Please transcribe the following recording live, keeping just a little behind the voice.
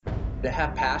To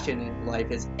have passion in life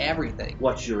is everything.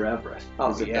 What's your Everest? Oh,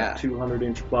 Is it yeah. that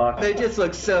 200-inch box? They just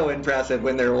look so impressive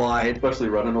when they're wide. Especially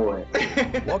running away.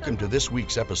 Welcome to this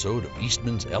week's episode of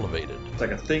Eastman's Elevated. It's like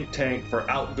a think tank for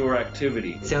outdoor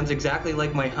activity. Sounds exactly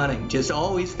like my hunting. Just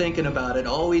always thinking about it,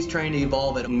 always trying to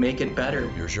evolve it and make it better.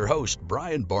 Here's your host,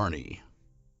 Brian Barney.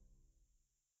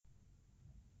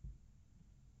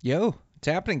 Yo, what's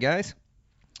happening, guys?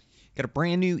 Got a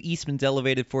brand new Eastman's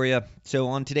Elevated for you. So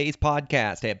on today's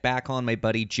podcast, I have back on my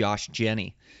buddy Josh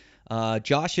Jenny.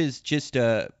 Josh is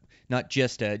Josh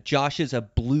is a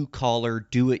blue-collar,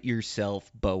 do-it-yourself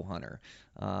bow hunter.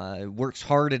 Works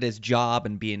hard at his job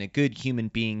and being a good human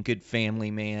being, good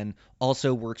family man.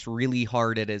 Also works really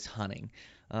hard at his hunting.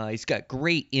 He's got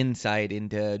great insight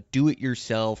into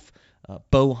do-it-yourself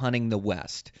bow hunting the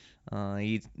West.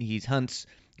 He hunts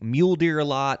mule deer a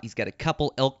lot. He's got a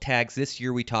couple elk tags this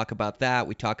year. We talk about that.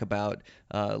 We talk about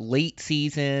late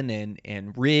season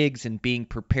and rigs and being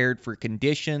prepared for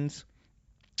conditions.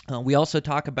 We also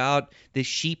talk about this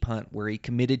sheep hunt where he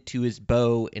committed to his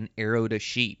bow and arrowed a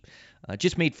sheep.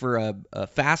 Just made for a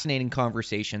fascinating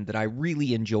conversation that I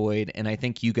really enjoyed, and I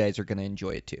think you guys are going to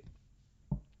enjoy it too.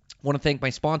 I want to thank my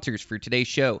sponsors for today's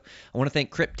show. I want to thank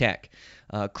Kryptek.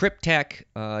 Kryptek,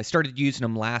 I started using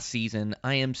them last season.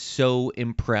 I am so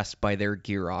impressed by their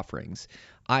gear offerings.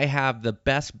 I have the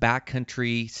best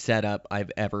backcountry setup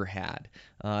I've ever had.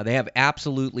 They have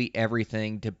absolutely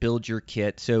everything to build your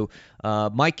kit. So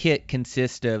my kit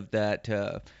consists of that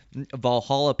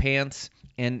Valhalla pants,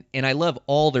 and I love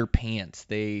all their pants.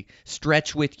 They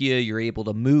stretch with you. You're able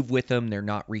to move with them. They're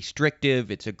not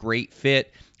restrictive. It's a great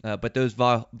fit. But those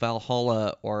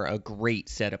Valhalla are a great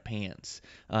set of pants.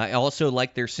 I also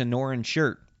like their Sonoran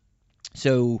shirt.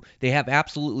 So they have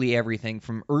absolutely everything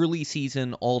from early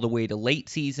season all the way to late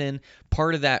season.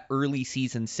 Part of that early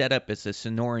season setup is a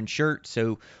Sonoran shirt.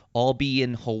 So I'll be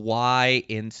in Hawaii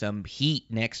in some heat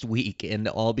next week, and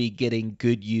I'll be getting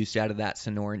good use out of that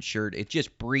Sonoran shirt. It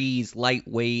just breathes,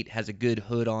 lightweight, has a good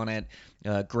hood on it.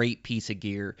 Great piece of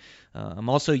gear. I'm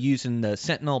also using the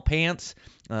Sentinel pants.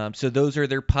 So those are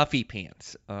their puffy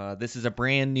pants. This is a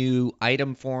brand new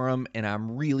item for them, and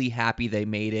I'm really happy they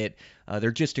made it.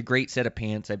 They're just a great set of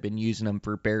pants. I've been using them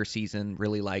for bear season.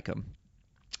 Really like them.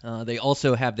 They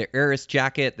also have their Eris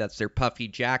jacket. That's their puffy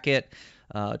jacket.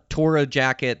 Tora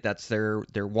jacket. That's their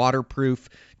waterproof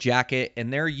jacket.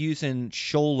 And they're using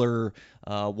Scholler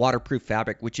waterproof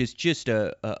fabric, which is just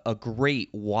a great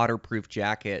waterproof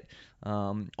jacket.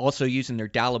 Also using their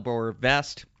Dalibor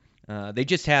vest. They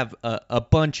just have a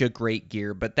bunch of great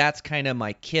gear, but that's kind of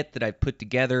my kit that I've put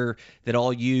together that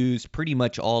I'll use pretty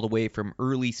much all the way from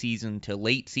early season to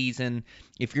late season.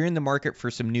 If you're in the market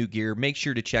for some new gear, make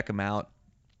sure to check them out.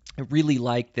 I really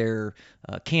like their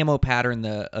camo pattern,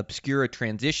 the Obscura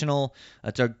Transitional.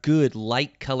 It's a good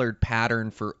light-colored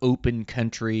pattern for open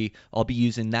country. I'll be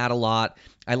using that a lot.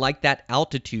 I like that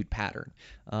altitude pattern.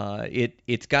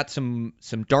 It's got some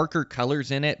darker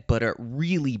colors in it, but it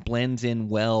really blends in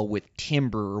well with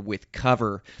timber, with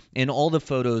cover. In all the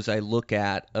photos I look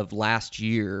at of last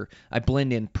year, I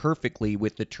blend in perfectly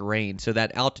with the terrain. So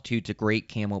that altitude's a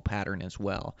great camo pattern as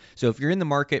well. So if you're in the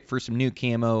market for some new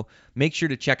camo, make sure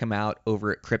to check them out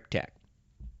over at Kryptek.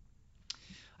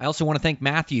 I also want to thank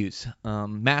Mathews.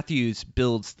 Mathews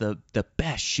builds the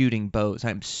best shooting bows.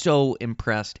 I'm so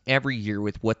impressed every year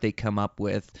with what they come up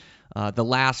with. The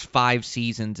last 5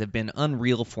 seasons have been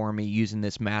unreal for me using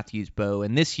this Mathews bow.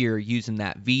 And this year, using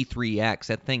that V3X,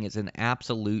 that thing is an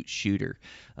absolute shooter.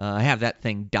 I have that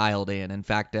thing dialed in. In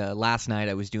fact, last night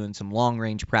I was doing some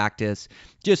long-range practice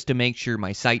just to make sure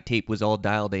my sight tape was all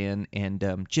dialed in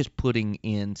and just putting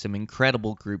in some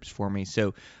incredible groups for me.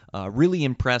 So really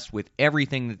impressed with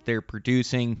everything that they're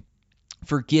producing.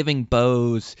 Forgiving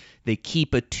bows, they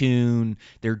keep a tune,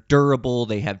 they're durable,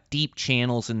 they have deep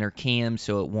channels in their cams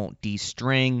so it won't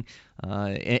de-string.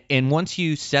 And once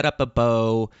you set up a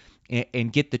bow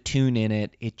and get the tune in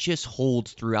it, it just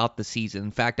holds throughout the season.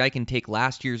 In fact, I can take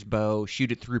last year's bow,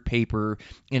 shoot it through paper,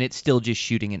 and it's still just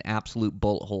shooting an absolute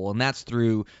bullet hole. And that's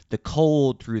through the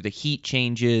cold, through the heat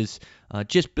changes,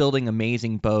 just building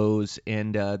amazing bows.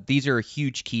 And these are a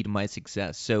huge key to my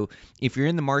success. So if you're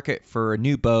in the market for a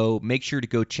new bow, make sure to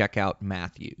go check out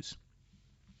Mathews.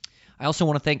 I also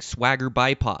want to thank Swagger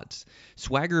Bipods.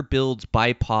 Swagger builds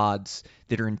bipods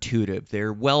that are intuitive.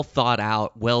 They're well thought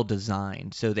out, well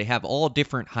designed. So they have all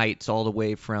different heights, all the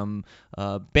way from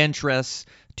bench rests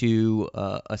to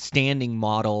a standing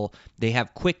model. They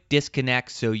have quick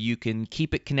disconnects, so you can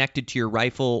keep it connected to your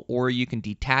rifle, or you can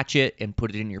detach it and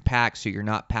put it in your pack so you're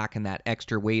not packing that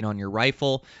extra weight on your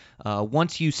rifle.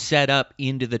 Once you set up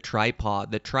into the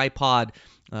tripod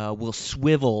will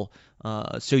swivel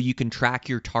so you can track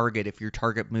your target. If your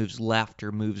target moves left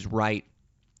or moves right,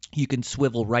 you can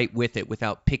swivel right with it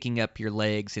without picking up your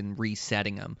legs and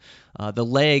resetting them. The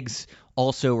legs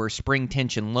also are spring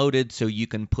tension loaded, so you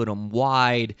can put them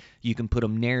wide, you can put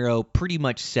them narrow, pretty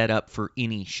much set up for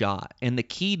any shot. And the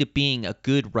key to being a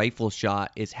good rifle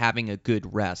shot is having a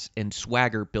good rest, and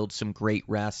Swagger builds some great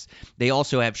rests. They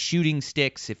also have shooting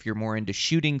sticks. If you're more into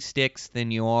shooting sticks than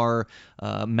you are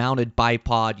mounted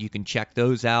bipod, you can check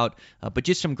those out. But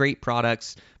just some great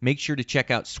products. Make sure to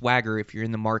check out Swagger if you're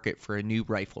in the market for a new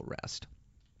rifle rest.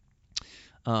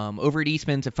 Over at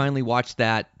Eastman's, I finally watched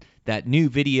that new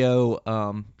video.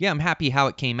 I'm happy how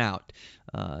it came out.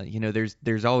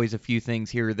 There's always a few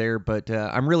things here or there, but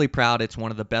I'm really proud. It's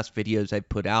one of the best videos I've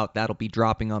put out. That'll be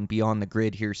dropping on Beyond the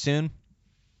Grid here soon.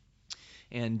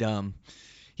 And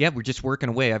we're just working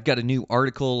away. I've got a new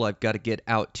article I've got to get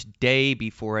out today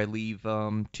before I leave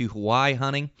to Hawaii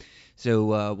hunting.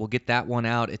 So we'll get that one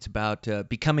out. It's about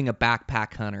becoming a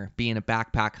backpack hunter. Being a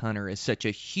backpack hunter is such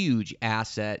a huge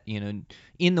asset,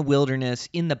 in the wilderness,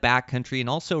 in the backcountry, and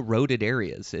also roaded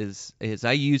areas. Is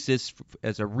I use this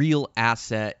as a real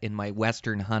asset in my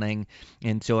western hunting,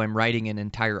 and so I'm writing an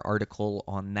entire article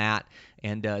on that.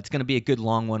 And it's going to be a good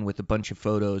long one with a bunch of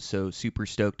photos, so super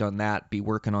stoked on that. Be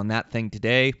working on that thing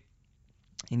today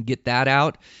and get that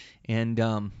out. And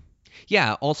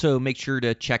also make sure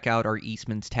to check out our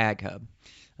Eastman's Tag Hub.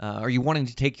 Are you wanting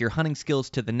to take your hunting skills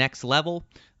to the next level?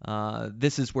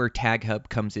 This is where Tag Hub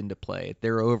comes into play.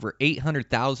 There are over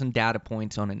 800,000 data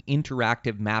points on an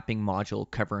interactive mapping module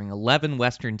covering 11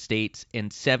 western states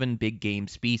and 7 big game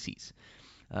species.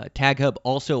 Tag Hub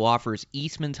also offers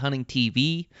Eastman's Hunting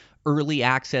TV, early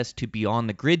access to Beyond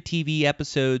the Grid TV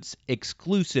episodes,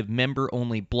 exclusive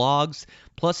member-only blogs,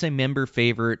 plus a member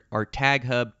favorite, our Tag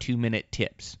Hub 2-minute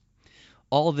tips.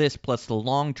 All this plus the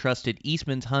long-trusted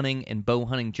Eastman's Hunting and Bow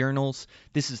Hunting journals.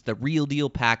 This is the real deal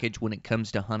package when it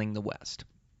comes to hunting the West.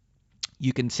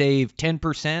 You can save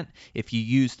 10% if you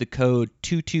use the code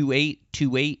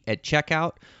 22828 at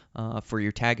checkout for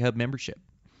your Tag Hub membership.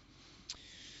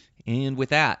 And with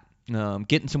that,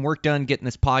 getting some work done, getting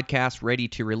this podcast ready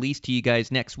to release to you guys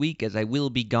next week, as I will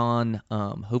be gone,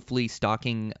 hopefully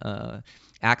stalking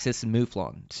Axis and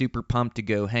Mouflon. Super pumped to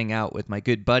go hang out with my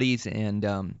good buddies and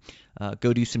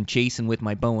go do some chasing with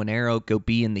my bow and arrow, go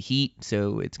be in the heat.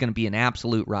 So it's going to be an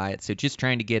absolute riot. So just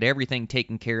trying to get everything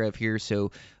taken care of here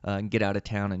so I can get out of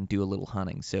town and do a little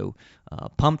hunting. So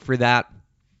pumped for that.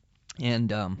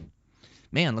 And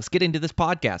man, let's get into this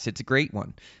podcast. It's a great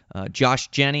one. Josh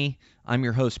Jenny, I'm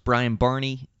your host, Brian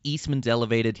Barney. Eastman's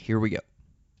Elevated. Here we go.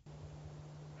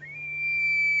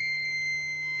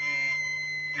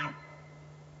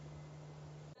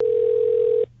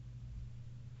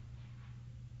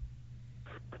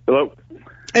 Hello.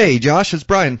 Hey, Josh, it's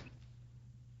Brian.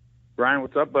 Brian,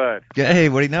 what's up, bud? Yeah, hey,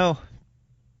 what do you know?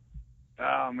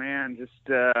 Oh man, just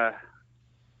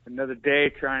another day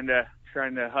trying to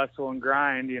hustle and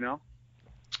grind,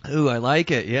 Ooh, I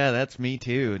like it. Yeah, that's me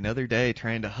too. Another day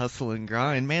trying to hustle and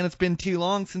grind. Man, it's been too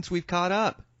long since we've caught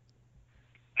up.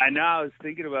 I know. I was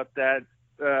thinking about that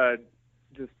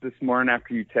just this morning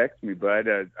after you texted me, bud.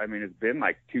 It's been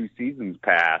like 2 seasons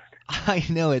past. I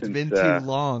know, it's been too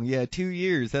long. Yeah, 2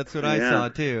 years. That's what I saw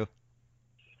too.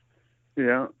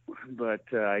 Yeah,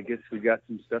 but I guess we got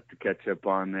some stuff to catch up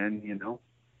on then,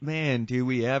 Man, do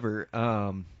we ever.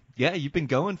 Yeah, you've been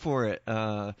going for it.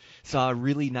 Saw a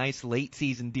really nice late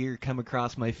season deer come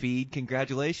across my feed.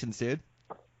 Congratulations, dude.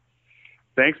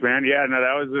 Thanks, man. Yeah, no,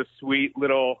 that was a sweet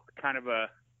little kind of a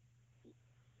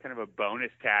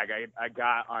bonus tag I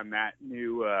got on that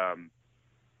new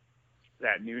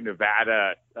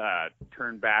Nevada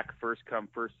turn back first come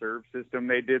first serve system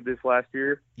they did this last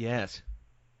year. Yes.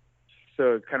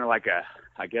 So it's kind of like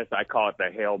I guess I call it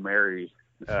the Hail Mary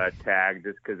tag,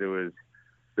 just because it was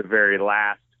the very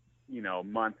last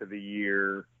month of the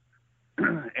year,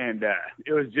 and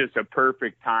it was just a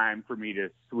perfect time for me to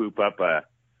swoop up a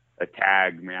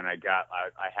tag. Man, I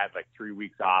had like 3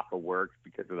 weeks off of work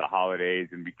because of the holidays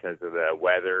and because of the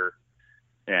weather,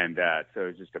 and so it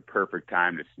was just a perfect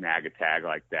time to snag a tag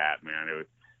like that. Man,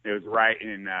 it was right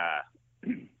in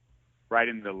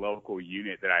the local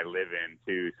unit that I live in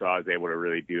too, so I was able to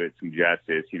really do it some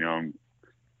justice, and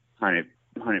hunt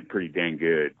it pretty dang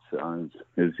good. So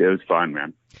it was fun,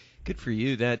 man. Good for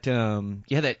you. That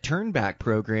that turn back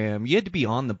program, you had to be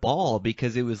on the ball,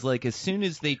 because it was like as soon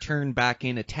as they turned back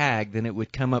in a tag, then it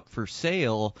would come up for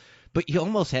sale. But you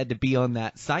almost had to be on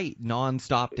that site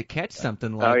nonstop to catch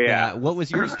something like that. What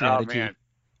was your strategy?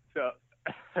 Oh,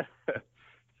 man.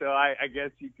 So I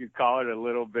guess you could call it a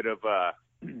little bit of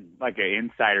like an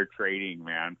insider trading,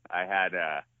 man. I had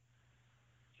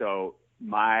So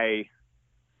I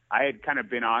had kind of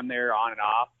been on there on and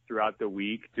off throughout the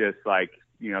week, just like,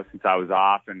 since I was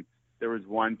off. And there was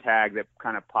one tag that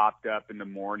kind of popped up in the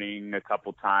morning a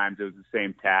couple times. It was the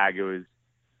same tag. It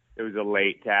was a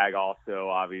late tag also,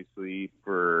 obviously,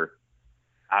 for,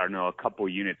 I don't know, a couple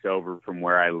units over from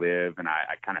where I live. And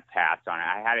I kind of passed on it.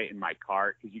 I had it in my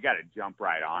cart because you got to jump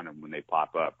right on them when they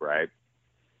pop up, right?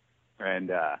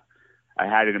 And I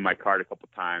had it in my cart a couple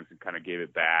times and kind of gave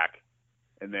it back.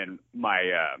 And then my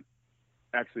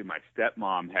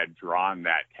stepmom had drawn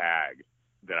that tag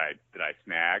that I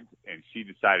snagged, and she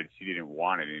decided she didn't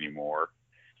want it anymore.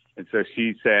 And so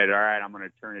she said, all right, I'm going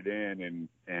to turn it in.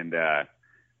 And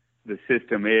the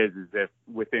system is if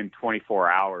within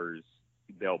 24 hours,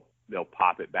 they'll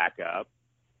pop it back up.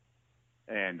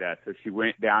 And so she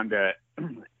went down to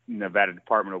Nevada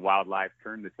Department of Wildlife,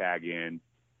 turned the tag in,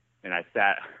 and I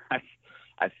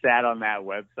sat on that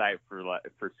website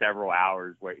for several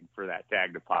hours waiting for that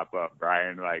tag to pop up,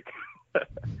 Brian. Like,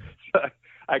 so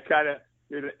I kind of,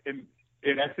 in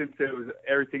essence, it was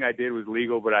everything I did was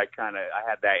legal, but I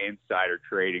had that insider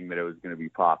trading that it was going to be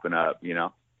popping up,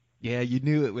 Yeah, you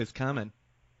knew it was coming.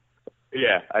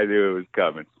 Yeah, I knew it was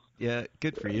coming. Yeah,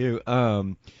 good for you.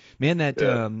 Man, that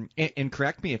and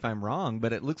correct me if I'm wrong,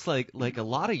 but it looks like a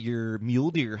lot of your mule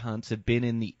deer hunts have been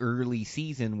in the early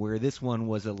season, where this one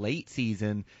was a late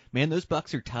season. Man, those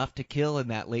bucks are tough to kill in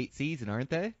that late season,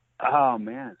 aren't they? Oh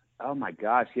man, oh my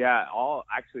gosh, yeah.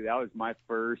 Actually, that was my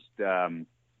first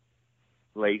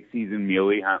late season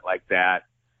muley hunt like that,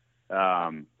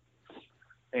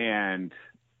 and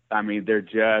I mean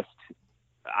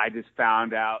I just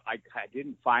found out I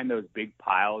didn't find those big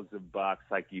piles of bucks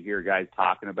like you hear guys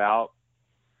talking about.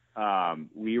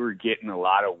 We were getting a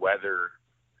lot of weather,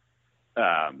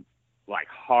 like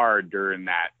hard during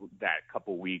that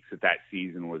couple weeks that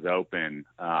season was open.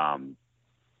 And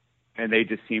they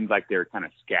just seemed like they were kind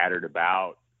of scattered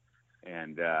about,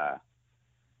 and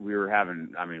we were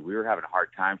having a hard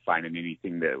time finding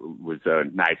anything that was a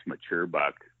nice mature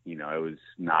buck. It was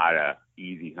not a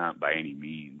easy hunt by any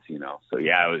means, So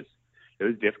yeah, it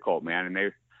was difficult, man. And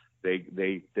they're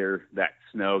that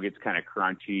snow gets kind of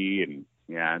crunchy, and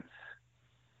yeah,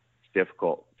 it's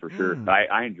difficult for sure.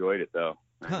 I enjoyed it though.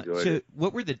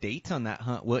 What were the dates on that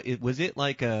hunt? Was it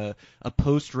like a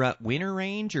post-rut winter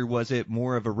range, or was it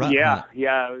more of a rut hunt?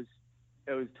 Yeah,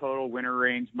 it was total winter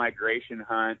range migration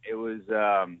hunt. It was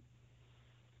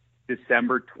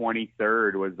December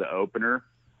 23rd was the opener,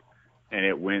 and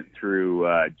it went through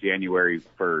January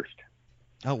 1st.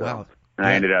 Oh, wow. And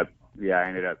I ended up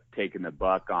taking the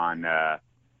buck on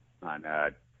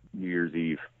New Year's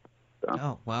Eve. So,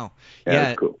 oh, wow. Yeah, it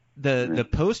was cool. The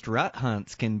post-rut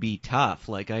hunts can be tough.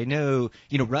 Like, I know,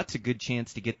 rut's a good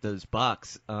chance to get those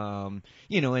bucks. And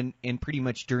pretty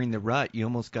much during the rut, you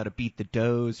almost got to beat the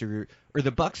does, or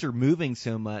the bucks are moving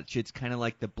so much, it's kind of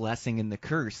like the blessing and the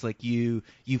curse. Like, you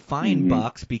find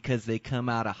bucks because they come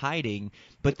out of hiding,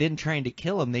 but then trying to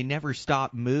kill them, they never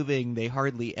stop moving. They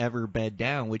hardly ever bed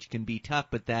down, which can be tough.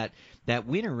 But that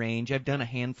winter range, I've done a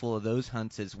handful of those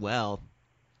hunts as well.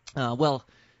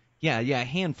 Yeah, a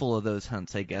handful of those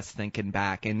hunts, I guess, thinking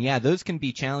back. And yeah, those can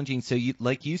be challenging. So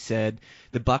like you said,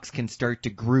 the bucks can start to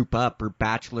group up or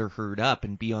bachelor herd up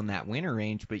and be on that winter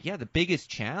range. But yeah, the biggest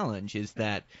challenge is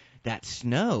that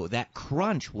snow, that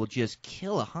crunch will just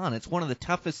kill a hunt. It's one of the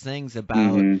toughest things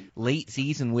about late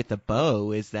season with a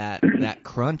bow is that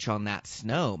crunch on that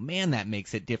snow. Man, that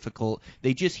makes it difficult.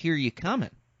 They just hear you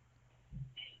coming.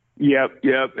 Yep.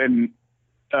 And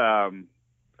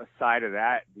aside of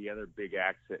that, the other big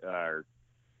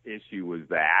issue was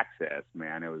the access,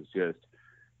 man. It was just,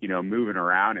 moving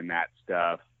around in that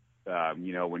stuff,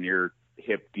 when you're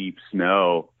hip deep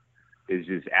snow is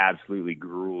just absolutely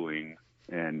grueling.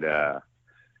 And,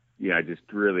 just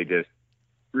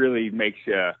really makes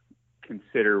you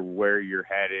consider where you're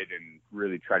headed and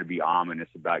really try to be ominous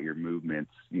about your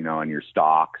movements, and your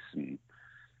stalks and,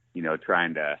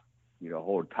 trying to,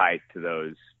 hold tight to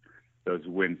those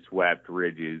windswept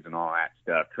ridges and all that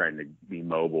stuff, trying to be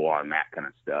mobile on that kind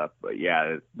of stuff. But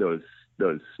yeah, those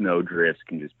snow drifts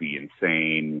can just be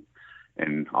insane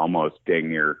and almost dang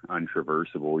near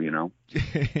untraversable,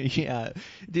 Yeah,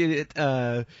 dude,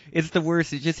 it's the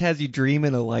worst. It just has you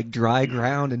dreaming of like dry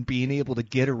ground and being able to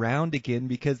get around again,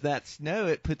 because that snow,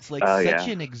 it puts such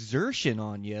an exertion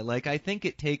on you. Like, I think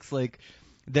it takes like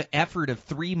the effort of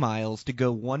 3 miles to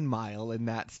go 1 mile in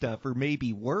that stuff, or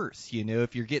maybe worse,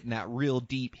 if you're getting that real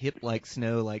deep hip-like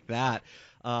snow like that.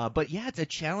 But yeah, it's a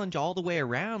challenge all the way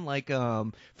around. Like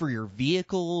for your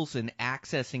vehicles and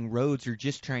accessing roads or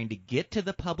just trying to get to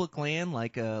the public land.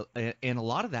 Like and a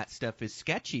lot of that stuff is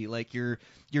sketchy. Like you're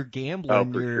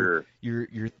gambling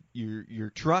your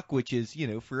truck, which is, you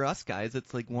know, for us guys,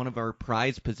 it's like one of our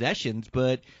prized possessions.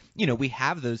 But you know, we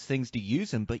have those things to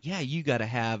use them. But yeah, you got to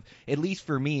have, at least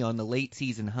for me on the late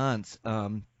season hunts.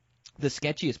 The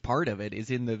sketchiest part of it is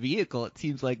in the vehicle, it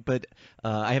seems like, but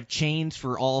I have chains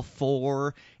for all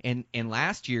four, and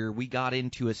last year we got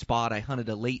into a spot, I hunted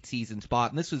a late season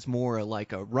spot, and this was more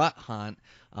like a rut hunt.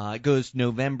 It goes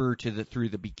November through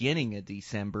the beginning of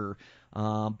December,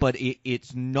 but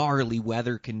it's gnarly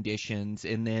weather conditions,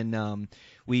 and then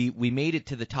we made it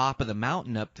to the top of the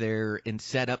mountain up there and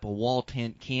set up a wall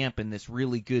tent camp in this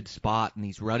really good spot in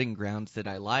these rutting grounds that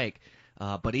I like.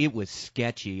 But it was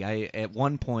sketchy. At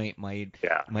one point my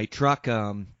truck,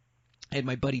 had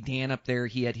my buddy Dan up there.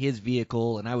 He had his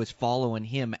vehicle, and I was following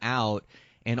him out.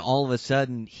 And all of a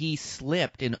sudden, he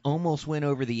slipped and almost went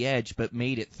over the edge, but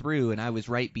made it through. And I was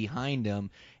right behind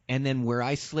him. And then where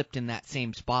I slipped in that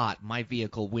same spot, my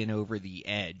vehicle went over the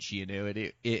edge. You know,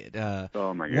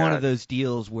 oh my God. One of those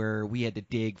deals where we had to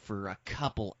dig for a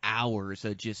couple hours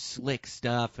of just slick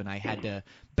stuff, and I had to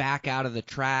back out of the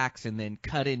tracks and then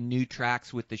cut in new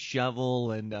tracks with the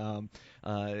shovel, and you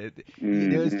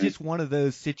know, it's just one of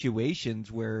those situations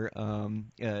where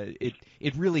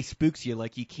it really spooks you.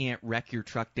 Like, you can't wreck your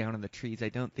truck down in the trees. I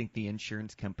don't think the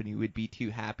insurance company would be too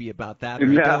happy about that.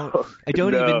 I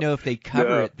don't even know if they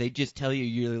cover it. They just tell you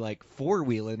you're like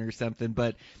four-wheeling or something.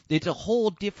 But it's a whole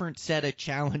different set of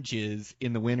challenges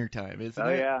in the wintertime, isn't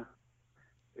it?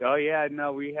 Oh yeah.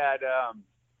 No, we had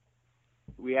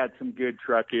some good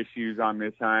truck issues on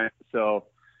this hunt. So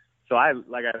I,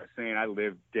 like I was saying, I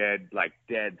live dead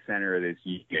center of this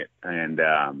unit,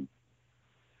 and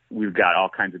we've got all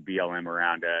kinds of BLM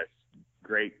around us.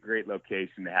 Great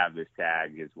location to have this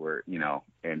tag is where, you know,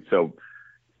 and so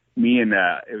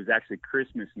it was actually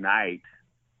Christmas night.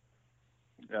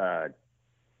 I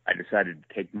decided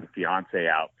to take my fiance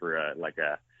out for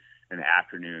an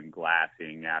afternoon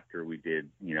glassing after we did,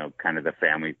 you know, kind of the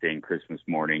family thing, Christmas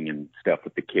morning and stuff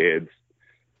with the kids.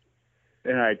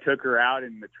 And I took her out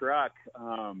in the truck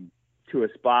to a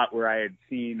spot where I had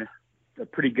seen a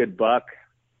pretty good buck,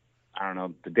 I don't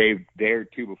know, the day or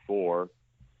two before.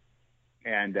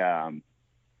 And I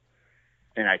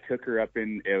took her up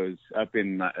in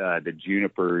the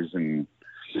junipers, and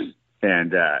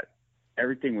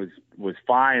everything was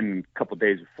fine a couple of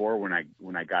days before when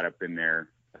I got up in there.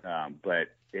 But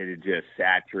it had just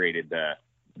saturated the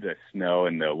snow,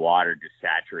 and the water just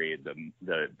saturated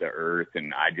the earth.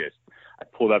 And I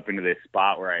pulled up into this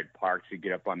spot where I had parked to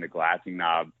get up on the glassing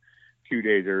knob 2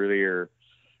 days earlier.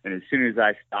 And as soon as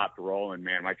I stopped rolling,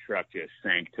 man, my truck just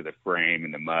sank to the frame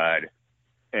in the mud.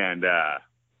 And, I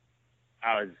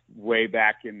was way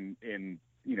back in,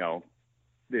 you know,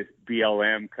 this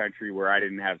BLM country where I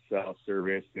didn't have cell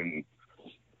service, and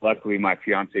luckily my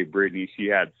fiance Brittany, she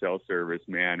had cell service,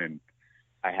 man, and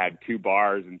I had 2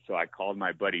 bars. And so I called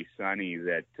my buddy Sonny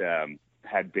that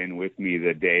had been with me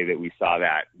the day that we saw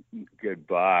that good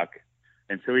buck,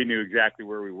 and so he knew exactly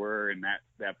where we were. And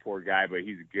that poor guy, but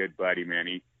he's a good buddy,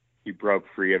 man. He broke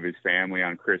free of his family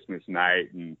on Christmas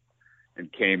night and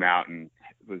came out and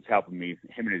was helping me.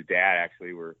 Him and his dad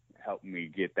actually were helping me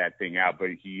get that thing out, but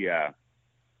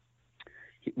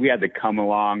we had the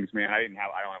come-alongs, man. I don't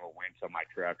have a winch on my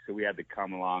truck, so we had the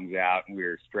come-alongs out, and we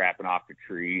were strapping off the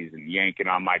trees and yanking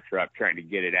on my truck trying to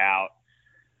get it out.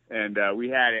 And we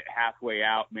had it halfway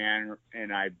out, man,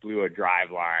 and I blew a drive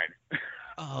line.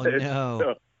 Oh,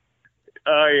 no.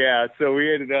 So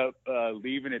we ended up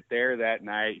leaving it there that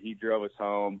night. He drove us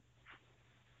home,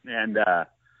 and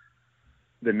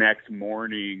the next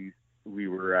morning we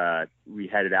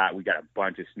headed out. We got a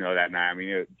bunch of snow that night. I mean,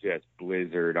 it was just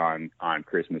blizzard on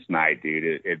Christmas night,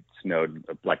 dude. It snowed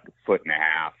like a foot and a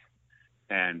half,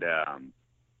 and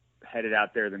headed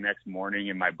out there the next morning.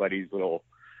 And my buddy's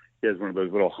he has one of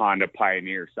those little Honda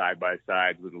Pioneer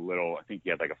side-by-sides with I think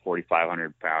he had like a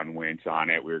 4,500 pound winch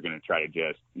on it. We were going to try to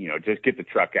just get the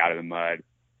truck out of the mud.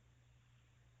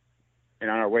 And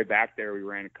on our way back there, we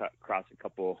ran across a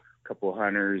couple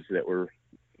hunters that were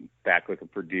back looking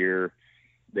for deer.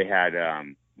 They had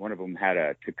one of them had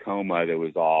a Tacoma that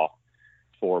was all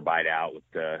 4x out with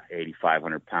the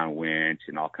 8,500 pound winch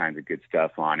and all kinds of good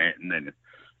stuff on it. And then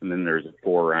there's a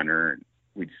 4Runner. And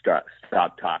we stopped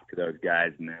talk to those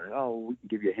guys, and they're like, "Oh, we can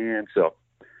give you a hand." So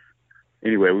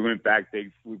anyway, we went back.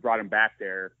 We brought him back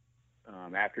there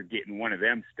after getting one of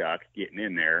them stuck, getting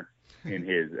in there, and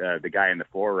the guy in the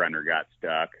 4Runner got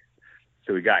stuck.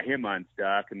 So we got him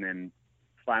unstuck, and then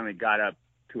finally got up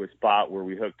to a spot where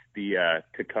we hooked the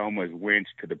Tacoma's winch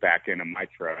to the back end of my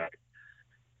truck,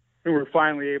 and we're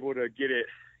finally able to get it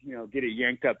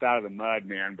yanked up out of the mud,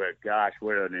 man. But gosh,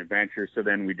 what an adventure! So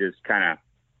then we just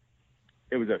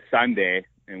it was a Sunday,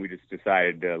 and we just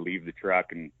decided to leave the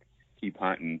truck and keep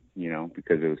hunting,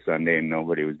 because it was Sunday and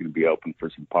nobody was going to be open for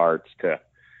some parts to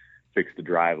fix the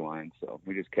driveline. So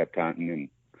we just kept hunting and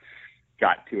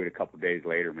got to it a couple of days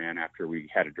later, man, after we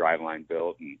had a driveline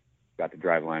built and got the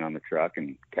driveline on the truck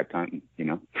and kept hunting,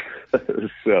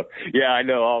 So, yeah, I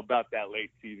know all about that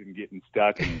late season getting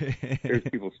stuck. And there's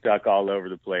people stuck all over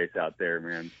the place out there,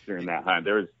 man, during that hunt.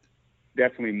 There was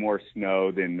definitely more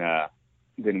snow than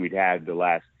we'd had the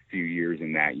last few years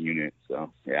in that unit.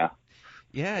 So, yeah.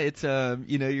 Yeah, it's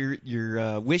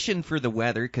you're wishing for the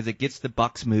weather because it gets the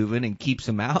bucks moving and keeps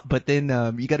them out, but then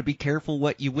you got to be careful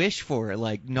what you wish for.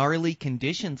 Like gnarly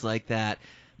conditions like that,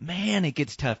 man, it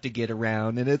gets tough to get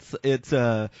around, and it's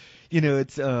one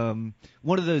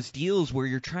of those deals where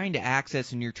you're trying to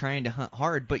access and you're trying to hunt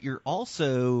hard, but you're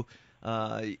also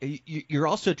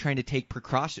trying to take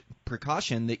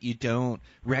precaution that you don't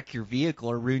wreck your vehicle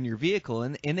or ruin your vehicle,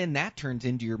 and then that turns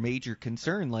into your major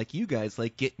concern, like you guys,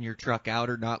 like getting your truck out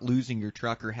or not losing your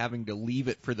truck or having to leave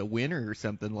it for the winter or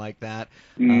something like that.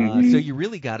 So you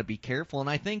really got to be careful, and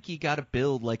I think you got to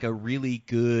build like a really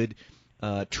good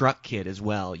truck kit as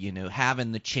well.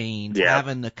 Having the chains,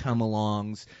 having the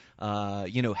come-alongs,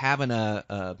 having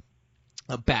a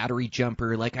battery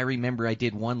jumper. Like I remember I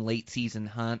did one late season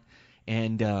hunt.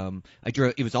 And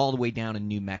it was all the way down in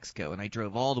New Mexico, and I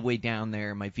drove all the way down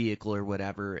there in my vehicle or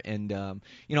whatever, and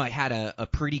I had a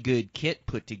pretty good kit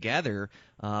put together,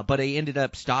 but I ended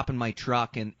up stopping my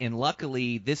truck, and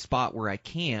luckily this spot where I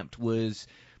camped was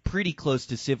pretty close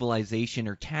to civilization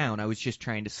or town. I was just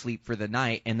trying to sleep for the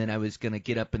night, and then I was going to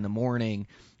get up in the morning,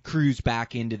 cruise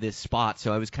back into this spot.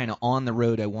 So I was kind of on the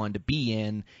road I wanted to be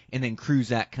in, and then cruise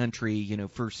that country,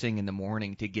 first thing in the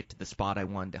morning to get to the spot I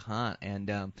wanted to hunt.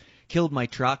 And killed my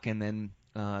truck, and then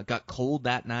got cold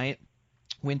that night.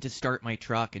 Went to start my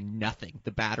truck and nothing.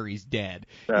 The battery's dead.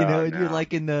 And you're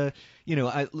like in the,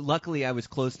 luckily I was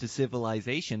close to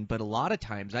civilization, but a lot of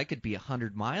times I could be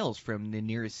 100 miles from the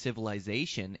nearest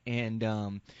civilization,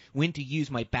 and went to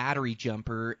use my battery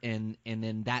jumper, and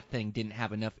then that thing didn't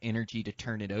have enough energy to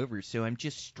turn it over. So I'm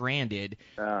just stranded,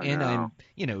 I'm,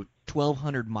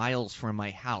 1,200 miles from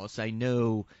my house. I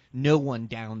know no one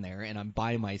down there, and I'm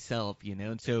by myself,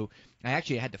 and so I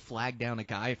actually had to flag down a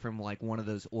guy from like one of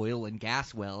those oil and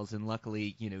gas wells, and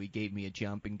luckily, he gave me a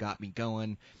jump and got me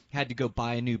going. Had to go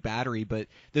buy a new battery, but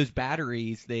those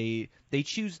batteries, they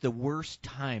choose the worst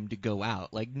time to go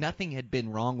out. Like nothing had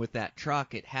been wrong with that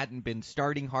truck. It hadn't been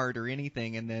starting hard or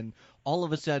anything, and then all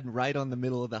of a sudden, right on the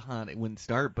middle of the hunt, it wouldn't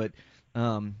start. But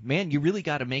man, you really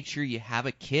got to make sure you have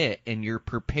a kit and you're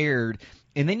prepared,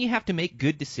 and then you have to make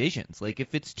good decisions. Like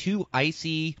if it's too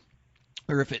icy,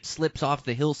 or if it slips off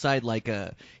the hillside,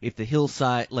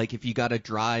 if you got to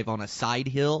drive on a side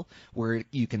hill where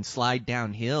you can slide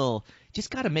downhill, just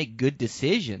got to make good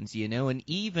decisions, and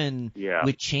even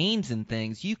with chains and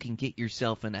things, you can get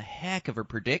yourself in a heck of a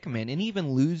predicament and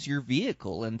even lose your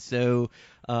vehicle. And so,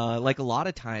 like a lot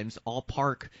of times, I'll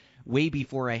park way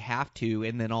before I have to,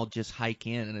 and then I'll just hike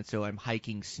in, and so I'm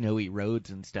hiking snowy roads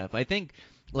and stuff. I think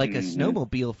like a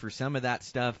snowmobile for some of that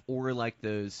stuff, or like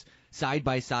those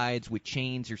side-by-sides with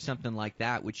chains or something like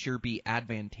that would sure be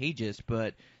advantageous,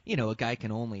 but a guy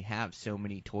can only have so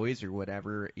many toys or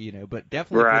whatever, but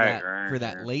definitely for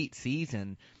that late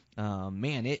season,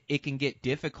 man, it can get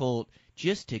difficult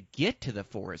just to get to the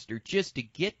forest or just to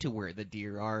get to where the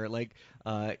deer are. Like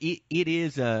it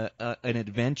is an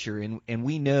adventure, and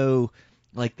we know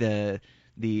like the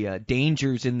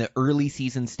dangers in the early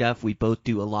season stuff. We both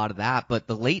do a lot of that, but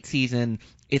the late season,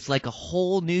 it's like a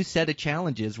whole new set of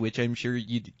challenges, which I'm sure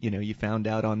you found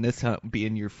out on this hunt,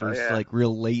 being your first like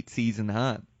real late season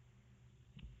hunt.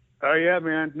 Oh yeah,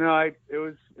 man. No, it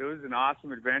was an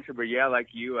awesome adventure, but yeah, like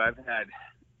you, I've had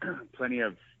plenty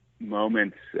of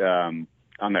moments on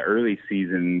the early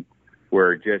season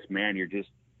where just, man, you're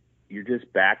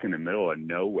just back in the middle of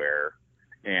nowhere,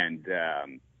 and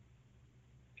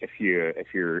if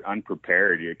you're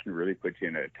unprepared, it can really put you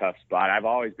in a tough spot. I've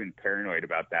always been paranoid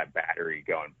about that battery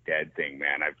going dead thing,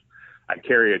 man. I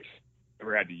carry it.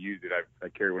 Never had to use it. I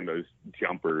carry one of those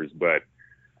jumpers, but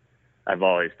I've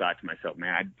always thought to myself,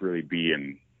 man, I'd really be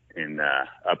in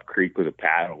up creek with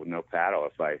no paddle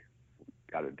if I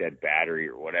got a dead battery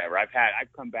or whatever. I've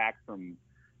come back from,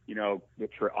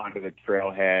 onto the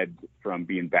trailhead from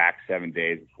being back 7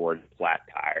 days before a flat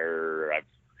tire.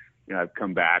 I've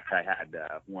come back. I had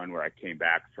one where I came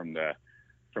back from the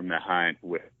hunt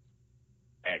with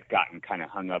had gotten kind of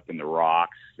hung up in the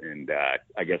rocks, and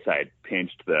I guess I had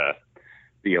pinched the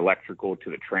electrical to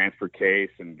the transfer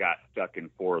case and got stuck in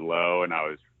 4 low, and I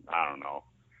was, I don't know,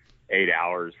 8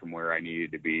 hours from where I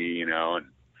needed to be, you know. And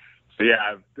so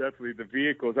yeah, definitely the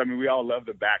vehicles. I mean, we all love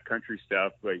the backcountry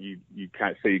stuff, but you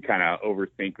kind of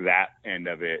overthink that end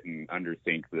of it and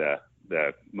underthink the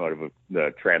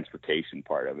the transportation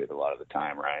part of it a lot of the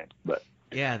time, right? But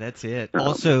yeah, that's it.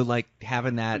 Also, like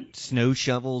having that snow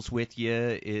shovels with you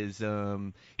is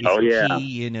key.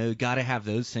 You know, got to have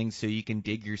those things so you can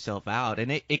dig yourself out,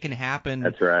 and it can happen.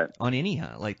 That's right. On any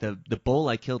hunt. Like the bull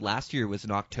I killed last year was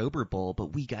an October bull,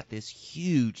 but we got this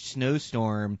huge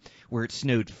snowstorm where it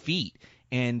snowed feet.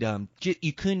 And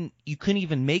you couldn't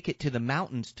even make it to the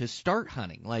mountains to start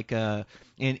hunting,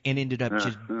 and ended up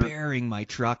just burying my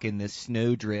truck in this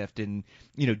snowdrift, and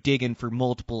digging for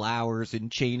multiple hours and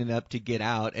chaining up to get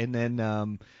out, and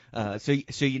then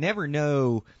so you never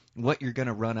know what you're going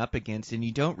to run up against, and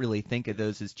you don't really think of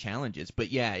those as challenges.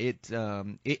 But yeah, it's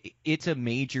a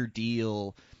major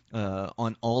deal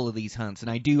on all of these hunts,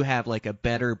 and I do have like a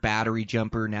better battery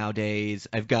jumper nowadays.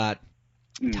 I've got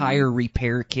tire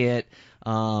repair kit.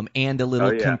 And a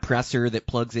little compressor that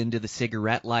plugs into the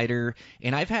cigarette lighter.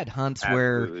 And I've had hunts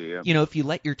where, if you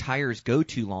let your tires go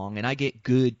too long, and I get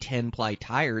good 10-ply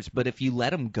tires, but if you let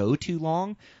them go too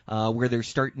long, where they're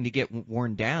starting to get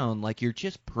worn down, like you're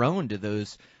just prone to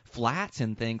those flats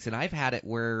and things. And I've had it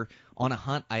where on a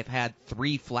hunt I've had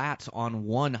 3 flats on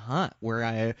one hunt where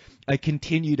I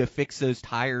continue to fix those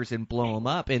tires and blow them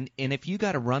up. And if you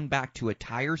got to run back to a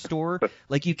tire store,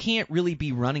 like you can't really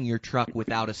be running your truck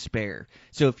without a spare.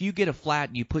 So if you get a flat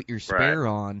and you put your spare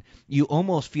on, you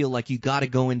almost feel like you got to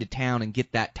go into town and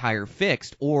get that tire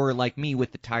fixed. Or like me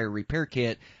with the tire repair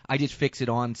kit, I just fix it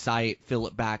on site, fill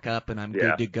it back up, and I'm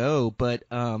good to go. But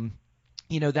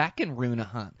that can ruin a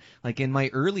hunt. Like in my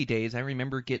early days, I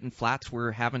remember getting flats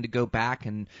where having to go back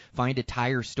and find a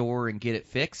tire store and get it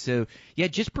fixed. So yeah,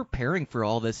 just preparing for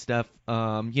all this stuff,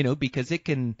 because it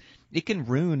can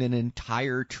ruin an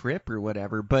entire trip or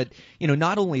whatever. But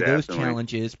not only those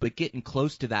challenges, but getting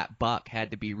close to that buck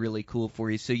had to be really cool for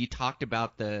you. So you talked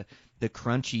about the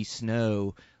crunchy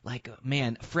snow. Like,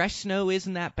 man, fresh snow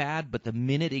isn't that bad, but the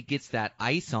minute it gets that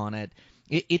ice on it,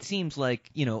 it seems like,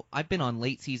 I've been on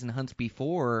late season hunts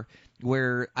before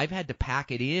where I've had to pack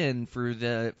it in for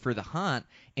the hunt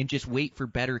and just wait for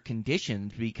better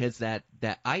conditions because that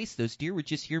ice, those deer would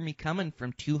just hear me coming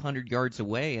from 200 yards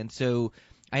away. And so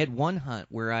I had one hunt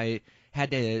where I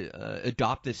had to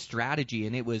adopt this strategy,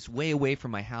 and it was way away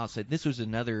from my house. This was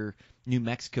another New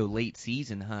Mexico late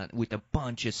season hunt with a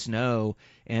bunch of snow,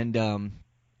 and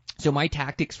so my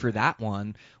tactics for that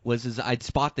one was I'd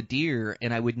spot the deer,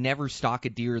 and I would never stalk a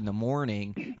deer in the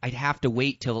morning. I'd have to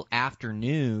wait till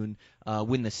afternoon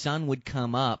when the sun would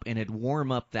come up, and it'd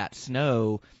warm up that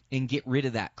snow and get rid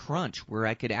of that crunch where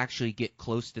I could actually get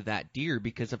close to that deer.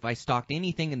 Because if I stalked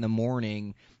anything in the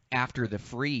morning after the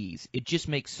freeze, it just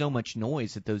makes so much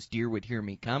noise that those deer would hear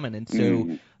me coming. And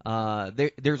so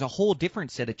there's a whole different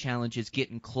set of challenges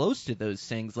getting close to those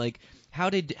things. Like, how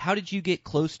did you get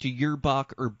close to your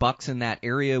buck or bucks in that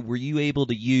area? Were you able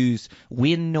to use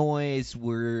wind noise?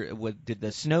 Did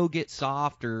the snow get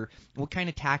soft, or what kind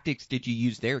of tactics did you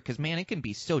use there? Because, man, it can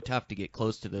be so tough to get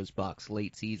close to those bucks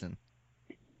late season.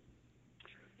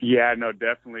 Yeah, no,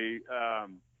 definitely.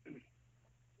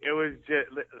 It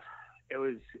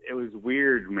was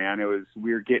weird, man.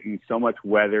 We were getting so much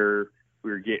weather.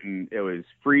 It was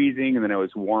freezing, and then it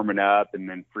was warming up, and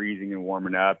then freezing and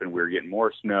warming up, and we were getting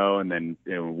more snow, and then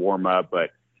it would warm up.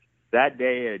 But that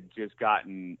day had just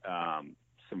gotten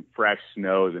some fresh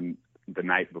snow the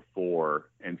night before,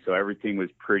 and so everything was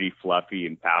pretty fluffy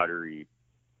and powdery.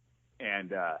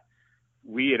 And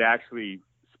we had actually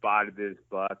spotted this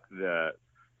buck the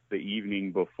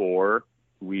evening before.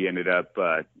 We ended up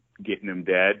getting him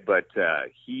dead, but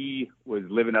he was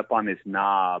living up on this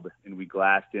knob, and we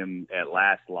glassed him at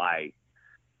last light.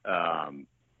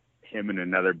 Him and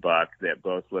another buck that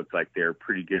both looked like they're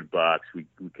pretty good bucks. We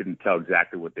couldn't tell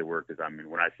exactly what they were because, I mean,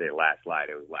 when I say last light,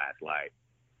 it was last light.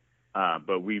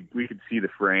 But we could see the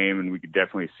frame, and we could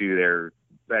definitely see they're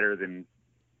better than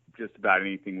just about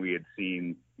anything we had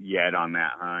seen yet on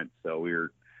that hunt. So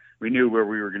we knew where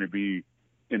we were going to be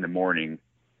in the morning.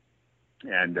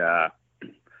 And the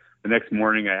next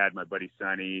morning, I had my buddy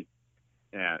Sonny,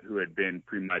 who had been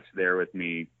pretty much there with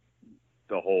me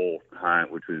the whole hunt,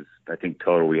 which was, I think,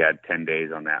 total we had 10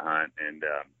 days on that hunt. And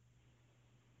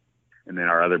then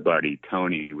our other buddy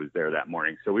Tony was there that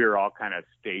morning. So we were all kind of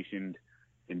stationed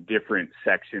in different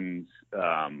sections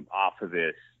off of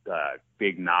this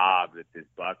big knob that this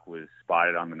buck was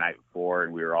spotted on the night before,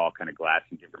 and we were all kind of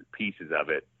glassing different pieces of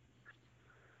it.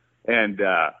 And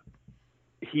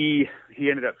he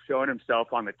ended up showing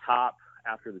himself on the top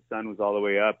after the sun was all the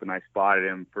way up, and I spotted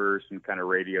him first and kind of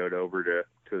radioed over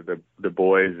to the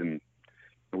boys, and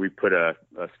we put a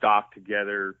stock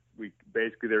together.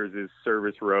 There was this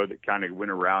service road that kind of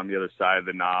went around the other side of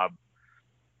the knob,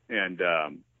 and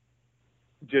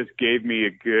just gave me a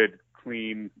good,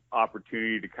 clean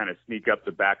opportunity to kind of sneak up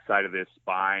the backside of this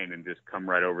spine and just come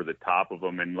right over the top of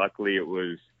them. And luckily it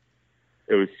was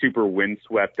super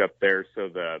windswept up there, so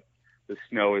the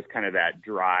snow is kind of that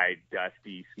dry,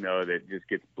 dusty snow that just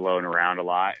gets blown around a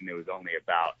lot, and it was only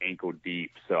about ankle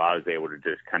deep, so I was able to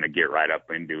just kind of get right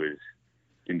up into his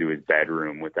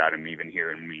bedroom without him even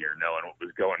hearing me or knowing what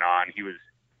was going on. He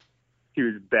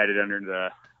was bedded under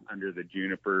the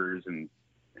junipers and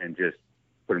just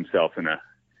put himself in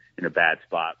a bad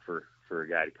spot for a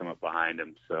guy to come up behind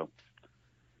him. So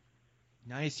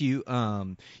nice. You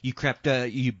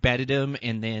you bedded him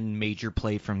and then made your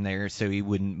play from there so he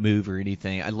wouldn't move or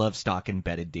anything. I love stalking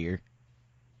bedded deer.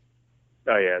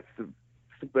 Oh yeah, it's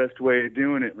the best way of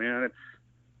doing it, man. It's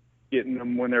getting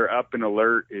them when they're up and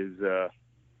alert is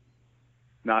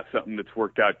not something that's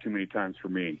worked out too many times for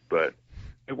me, but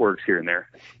it works here and there.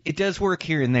 It does work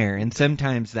here and there, and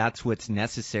sometimes that's what's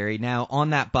necessary. Now,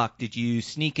 on that buck, did you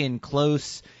sneak in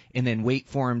close and then wait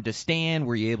for him to stand?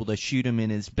 Were you able to shoot him in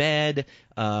his bed?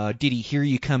 Did he hear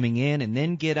you coming in and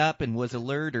then get up and was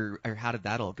alert, or how did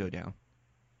that all go down?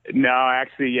 No, I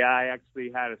actually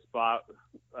had a spot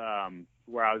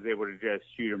where I was able to just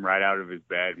shoot him right out of his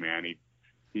bed, man.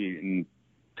 He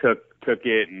took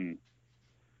it and,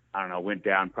 I don't know, went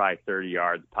down probably 30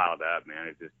 yards, piled up,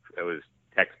 man. It was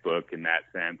textbook in that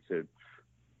sense. It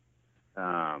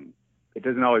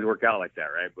doesn't always work out like that,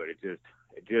 right? But it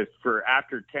just for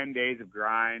after 10 days of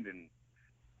grind and,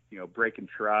 you know, breaking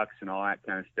trucks and all that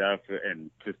kind of stuff,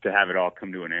 and just to have it all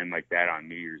come to an end like that on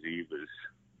New Year's Eve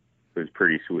was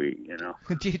pretty sweet, you know.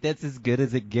 Dude, that's as good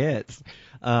as it gets.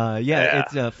 Yeah,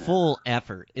 it's a full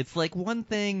effort. It's like one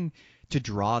thing to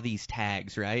draw these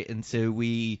tags, right? And so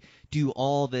we do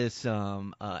all this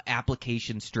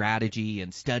application strategy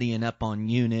and studying up on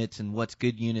units and what's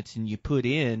good units, and you put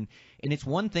in, and it's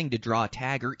one thing to draw a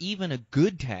tag, or even a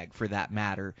good tag for that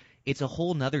matter. It's a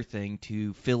whole nother thing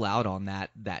to fill out on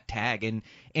that tag,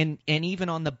 and even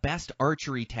on the best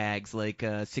archery tags, like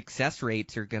success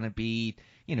rates are going to be,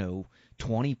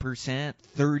 20%,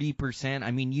 30%. I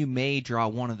mean, you may draw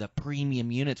one of the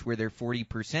premium units where they're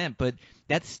 40%, but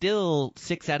that's still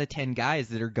 6 out of 10 guys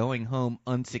that are going home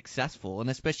unsuccessful, and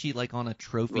especially like on a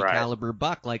trophy caliber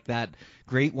buck like that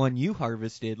great one you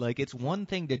harvested. Like, it's one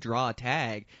thing to draw a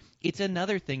tag. It's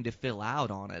another thing to fill out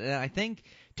on it. And I think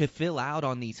to fill out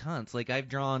on these hunts, like I've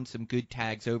drawn some good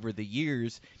tags over the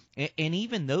years, and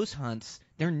even those hunts,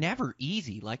 they're never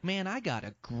easy. Like, man, I got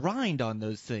to grind on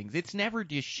those things. It's never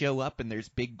just show up and there's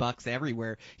big bucks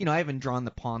everywhere. I haven't drawn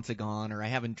the Ponsagon, or I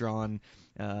haven't drawn,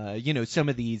 some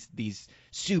of these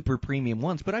super premium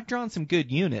ones, but I've drawn some good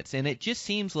units, and it just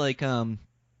seems like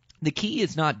the key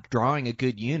is not drawing a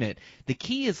good unit. The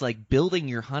key is like building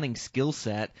your hunting skill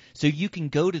set so you can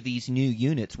go to these new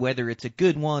units, whether it's a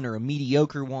good one or a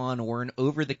mediocre one or an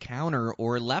over-the-counter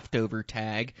or leftover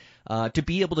tag, to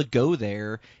be able to go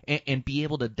there and be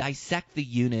able to dissect the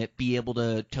unit, be able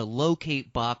to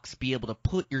locate bucks, be able to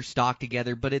put your stock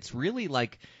together. But it's really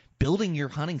like building your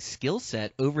hunting skill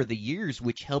set over the years,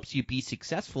 which helps you be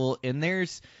successful. And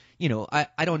there's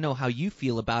I don't know how you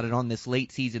feel about it on this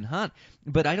late season hunt,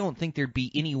 but I don't think there'd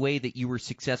be any way that you were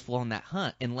successful on that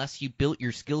hunt unless you built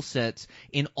your skill sets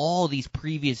in all these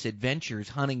previous adventures,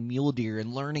 hunting mule deer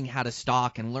and learning how to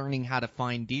stalk and learning how to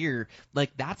find deer.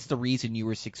 Like, that's the reason you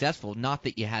were successful, not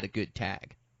that you had a good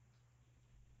tag.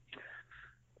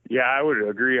 Yeah, I would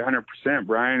agree 100%,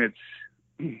 Brian.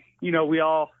 It's, we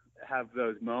all have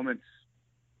those moments,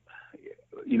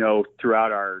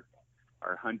 throughout our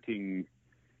hunting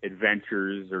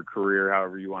adventures or career,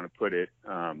 however you want to put it,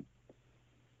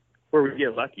 where we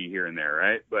get lucky here and there,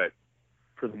 right? But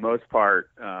for the most part,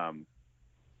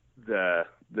 the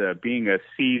being a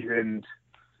seasoned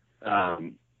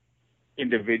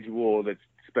individual that's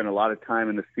spent a lot of time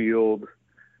in the field,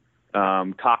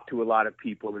 talked to a lot of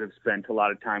people that have spent a lot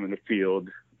of time in the field,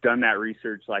 done that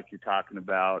research like you're talking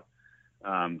about,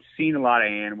 seen a lot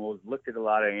of animals, looked at a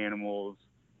lot of animals,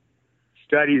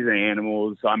 studies of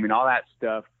animals. I mean, all that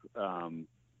stuff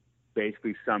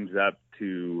basically sums up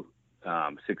to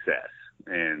success.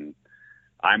 And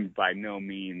I'm by no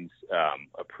means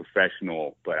a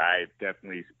professional, but I've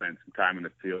definitely spent some time in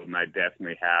the field, and I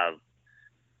definitely have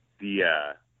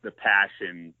the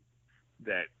passion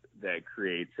that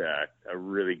creates a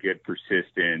really good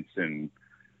persistence, and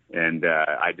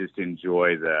I just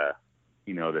enjoy the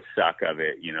suck of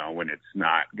it, when it's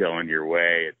not going your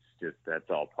way. It's just, that's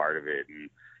all part of it, and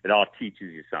it all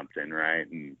teaches you something, right?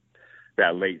 And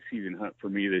that late season hunt for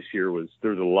me this year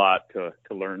there's a lot to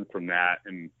learn from that.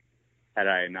 And had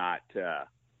I not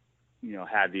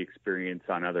had the experience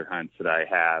on other hunts that I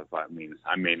have, I mean,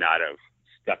 I may not have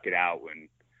stuck it out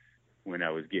when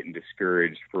I was getting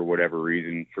discouraged for whatever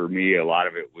reason. For me, a lot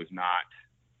of it was not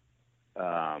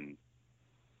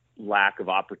lack of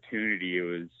opportunity.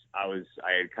 I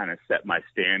had kind of set my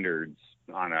standards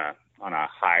on a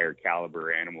higher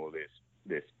caliber animal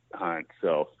this hunt,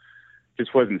 so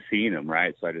just wasn't seeing them,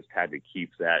 right? So I just had to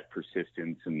keep that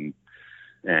persistence and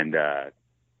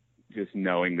just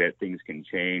knowing that things can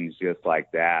change just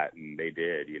like that, and they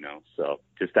did, So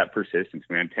just that persistence,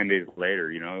 man. 10 days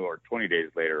later, or 20 days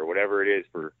later, or whatever it is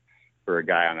for a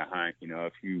guy on a hunt,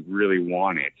 if you really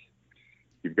want it,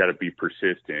 you've got to be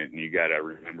persistent, and you got to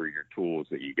remember your tools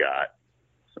that you got.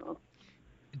 So,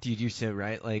 dude, you're so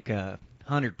right. Like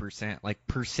 100%. Like,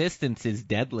 persistence is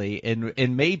deadly,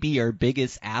 and maybe our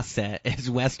biggest asset as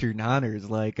Western hunters.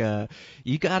 Like,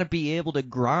 you got to be able to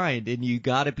grind, and you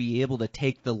got to be able to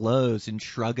take the lows and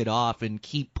shrug it off and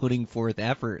keep putting forth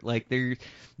effort. Like,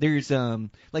 there's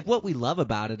like, what we love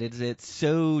about it is it's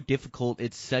so difficult.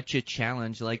 It's such a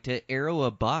challenge. Like, to arrow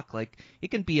a buck, like,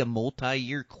 it can be a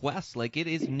multi-year quest. Like, it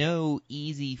is no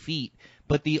easy feat.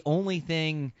 But the only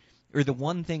thing, or the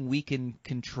one thing we can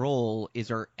control,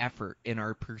 is our effort and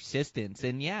our persistence.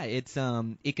 And yeah, it's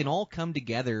it can all come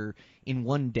together in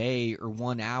one day or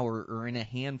 1 hour or in a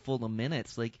handful of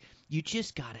minutes. Like, you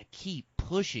just gotta keep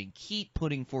pushing, keep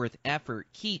putting forth effort,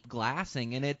 keep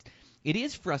glassing, and it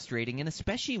is frustrating, and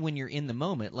especially when you're in the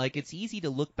moment. Like, it's easy to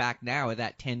look back now at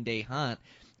that 10-day hunt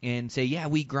and say, yeah,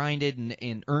 we grinded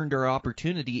and earned our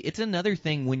opportunity. It's another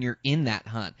thing when you're in that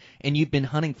hunt and you've been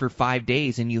hunting for 5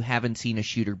 days and you haven't seen a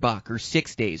shooter buck, or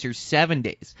 6 days or 7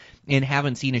 days and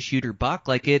haven't seen a shooter buck.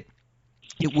 Like, it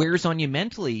wears on you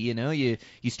mentally.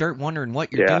 You start wondering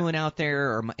what you're doing out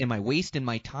there, or am I wasting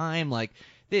my time? Like,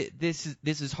 this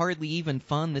is hardly even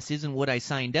fun. This isn't what I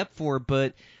signed up for.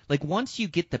 But like, once you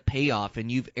get the payoff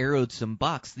and you've arrowed some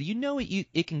bucks,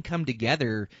 it can come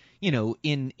together,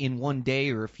 in 1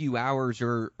 day or a few hours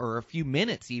or a few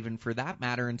minutes even, for that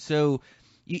matter. And so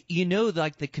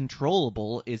like, the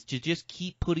controllable is to just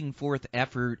keep putting forth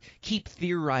effort, keep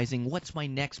theorizing, what's my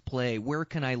next play, where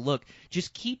can I look?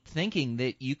 Just keep thinking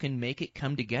that you can make it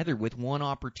come together with one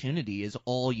opportunity is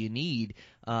all you need.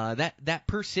 That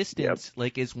persistence,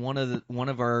 like, is one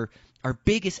of our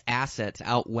biggest assets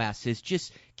out west, is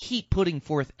just keep putting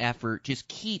forth effort, just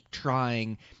keep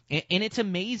trying. And it's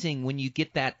amazing when you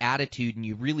get that attitude and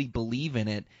you really believe in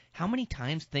it, how many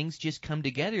times things just come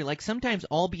together. Like, sometimes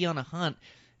I'll be on a hunt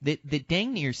that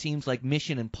dang near seems like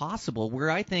mission impossible,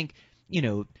 where I think,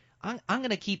 I'm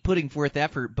going to keep putting forth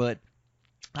effort, but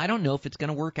I don't know if it's going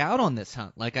to work out on this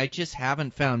hunt. Like, I just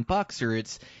haven't found bucks, or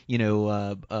it's,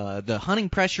 the hunting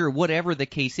pressure, whatever the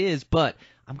case is, but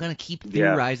I'm going to keep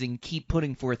theorizing, keep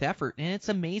putting forth effort. And it's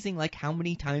amazing, like, how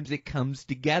many times it comes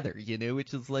together,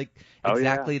 which is like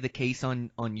exactly the case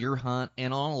on your hunt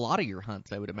and on a lot of your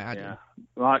hunts, I would imagine. Yeah.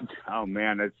 Well, oh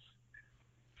man,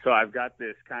 so I've got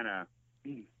this kind of,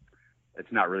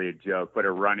 it's not really a joke, but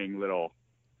a running little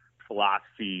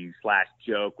philosophy /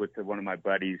 joke with one of my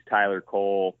buddies, Tyler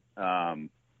Cole. And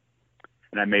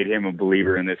I made him a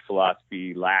believer in this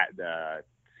philosophy the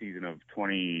season of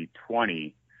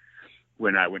 2020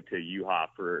 when I went to Utah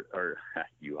for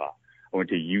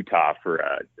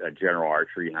a general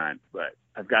archery hunt. But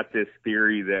I've got this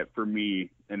theory that for me,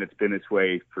 and it's been this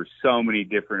way for so many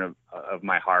different of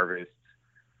my harvests,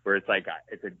 where it's like,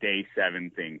 it's a day 7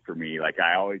 thing for me. Like,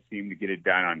 I always seem to get it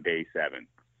done on day 7.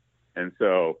 And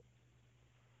so,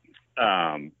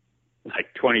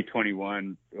 like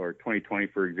 2021 or 2020,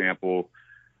 for example,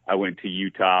 I went to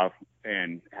Utah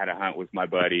and had a hunt with my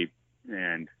buddy,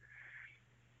 and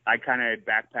I kind of had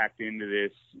backpacked into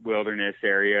this wilderness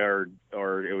area,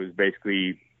 or it was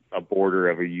basically a border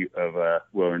of a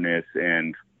wilderness.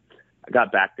 And I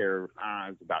got back there, it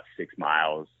was about 6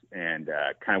 miles, and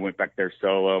kind of went back there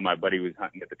solo. My buddy was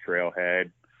hunting at the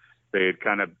trailhead.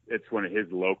 It's one of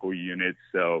his local units,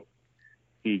 so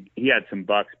he had some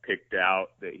bucks picked out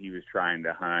that he was trying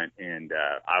to hunt, and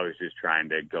I was just trying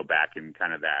to go back in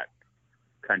kind of that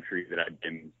country that I'd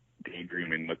been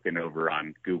daydreaming, looking over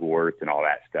on Google Earth and all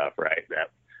that stuff, right?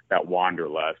 That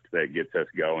wanderlust that gets us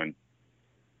going.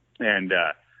 And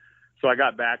so I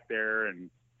got back there, and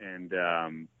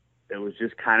it was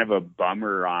just kind of a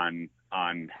bummer on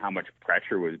on how much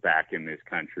pressure was back in this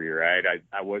country, right?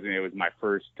 I wasn't, it was my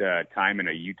first time in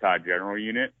a Utah General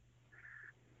Unit,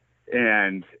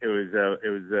 and it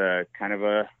was a kind of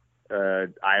a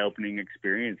eye-opening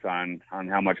experience on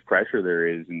how much pressure there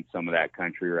is in some of that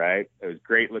country, right? It was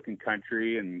great looking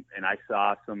country, and I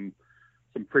saw some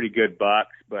pretty good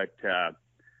bucks, but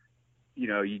you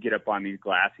know, you get up on these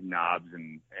glassing knobs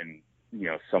and you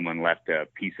know, someone left a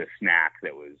piece of snack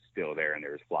that was still there and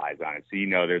there was flies on it. So you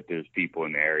know that there's people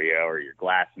in the area, or you're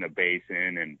glassing a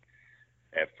basin, and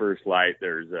at first light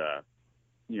there's a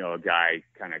guy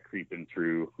kind of creeping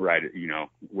through right, you know,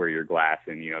 where you're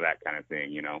glassing, you know, that kind of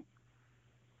thing, you know.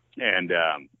 And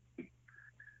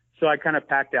so I kind of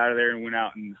packed out of there and went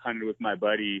out and hunted with my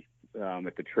buddy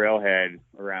at the trailhead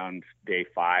around day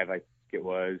 5, I think it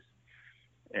was.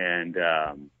 And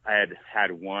I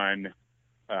had one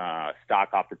stock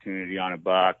opportunity on a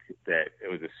buck that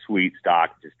it was a sweet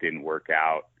stock, just didn't work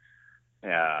out.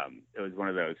 It was one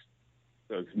of those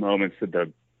moments that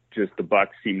the buck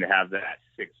seemed to have that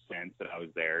sixth sense that I was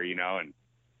there, you know. And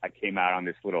I came out on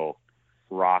this little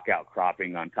rock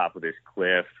outcropping on top of this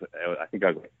cliff. I think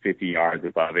I was like 50 yards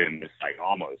above it, and just like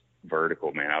almost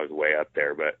vertical, man. I was way up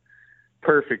there, but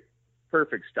perfect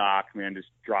stock, man. Just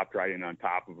dropped right in on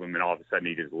top of him, and all of a sudden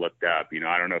he just looked up. You know,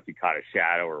 I don't know if he caught a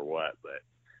shadow or what, but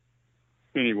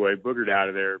anyway, boogered out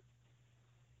of there.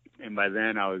 And by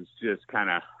then I was just kind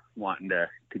of wanting to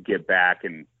get back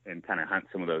and kind of hunt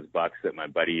some of those bucks that my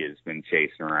buddy has been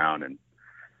chasing around. And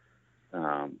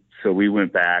so we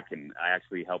went back, and I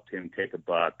actually helped him take a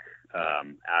buck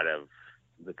out of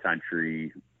the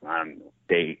country on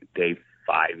day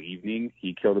 5 evening.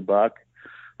 He killed a buck,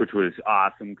 which was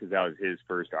awesome because that was his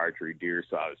first archery deer.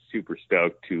 So I was super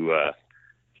stoked to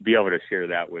be able to share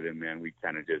that with him, man. We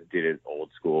kind of just did it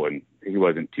old school, and he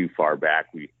wasn't too far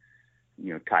back. We,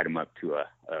 you know, tied him up to a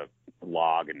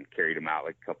log and carried him out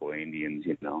like a couple of Indians,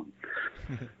 you know.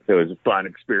 It was a fun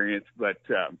experience. But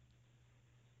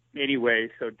anyway,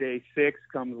 so day 6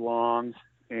 comes along,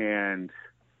 and,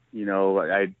 you know,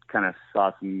 I kind of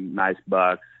saw some nice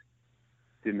bucks,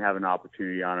 didn't have an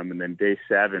opportunity on them. And then day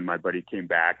 7, my buddy came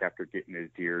back after getting his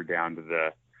deer down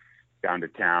to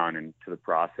town and to the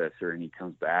processor, and he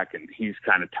comes back and he's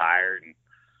kind of tired.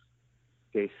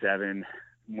 And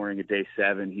morning of day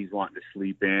 7, he's wanting to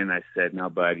sleep in. I said, "No,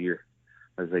 bud, you're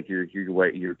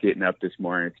getting up this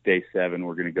morning. It's day 7.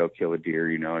 We're going to go kill a deer.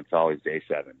 You know, it's always day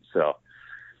 7. So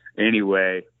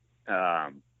anyway,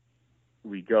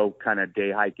 we go kind of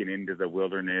day hiking into the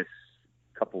wilderness,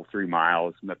 3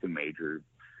 miles, nothing major.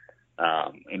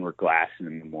 And we're glassing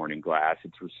in the morning glass.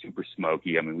 It's super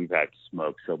smoky. I mean, we've had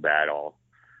smoke so bad all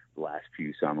the last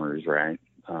few summers, right?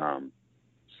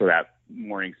 So that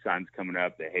morning sun's coming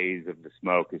up, the haze of the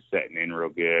smoke is setting in real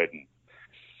good. And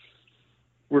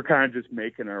we're kind of just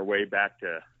making our way back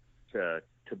to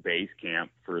base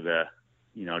camp for the,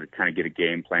 you know, to kind of get a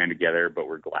game plan together, but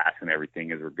we're glassing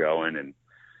everything as we're going. And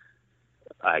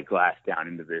I glassed down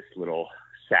into this little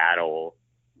saddle,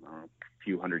 a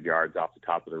few hundred yards off the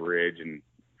top of the ridge, and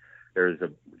there's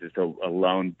just a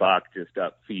lone buck just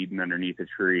up feeding underneath a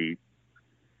tree.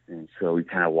 And so we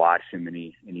kind of watched him, and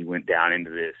he went down into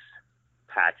this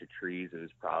patch of trees. It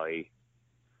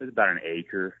was about an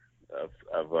acre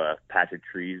of a patch of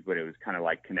trees, but it was kind of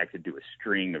like connected to a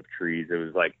string of trees. It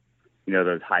was like, you know,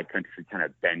 those high country kind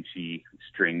of benchy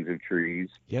strings of trees.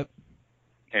 Yep.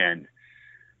 And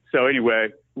so anyway,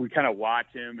 we kind of watch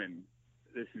him, and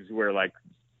this is where, like,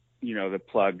 you know, the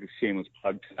shameless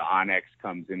plug to the Onyx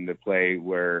comes into play,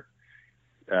 where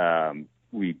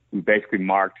we basically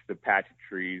marked the patch of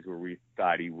trees where we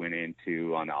thought he went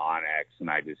into on the Onyx, and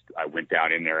I went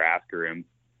down in there after him,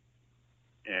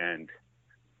 and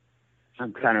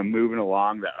I'm kind of moving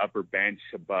along the upper bench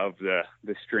above the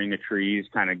string of trees,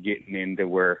 kind of getting into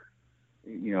where,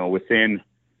 you know, within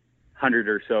 100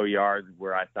 or so yards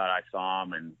where I thought I saw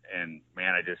him, and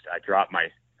man, I dropped my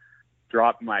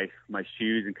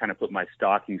shoes and kind of put my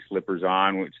stocking slippers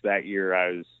on, which that year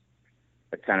I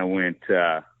kind of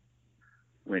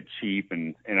went cheap,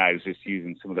 and I was just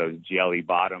using some of those jelly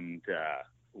bottomed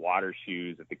water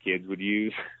shoes that the kids would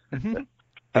use. Mm-hmm.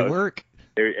 They work.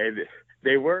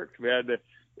 They worked, man.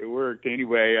 It worked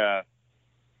anyway.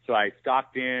 So I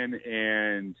stopped in,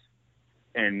 and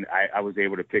I was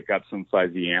able to pick up some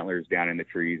fuzzy antlers down in the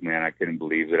trees, man. I couldn't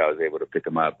believe that I was able to pick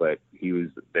them up, but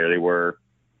there they were.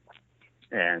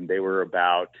 And they were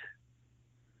about,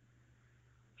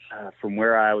 from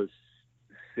where I was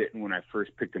sitting when I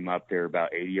first picked them up, they were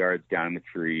about 80 yards down in the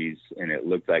trees, and it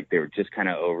looked like they were just kind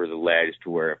of over the ledge to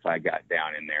where if I got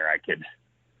down in there,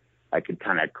 I could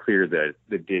kind of clear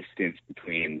the distance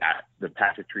between the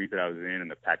patch of trees that I was in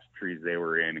and the patch of trees they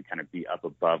were in, and kind of be up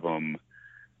above them,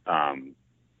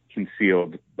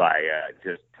 concealed by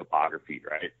just topography,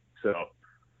 right? So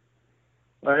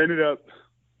I ended up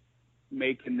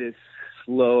making this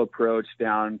slow approach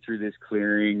down through this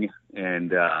clearing,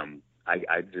 and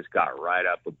I just got right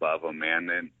up above them, man.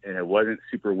 And it wasn't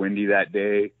super windy that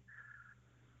day.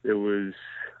 It was,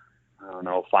 I don't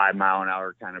know, 5 mile an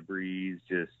hour kind of breeze,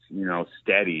 just,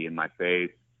 steady in my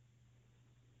face.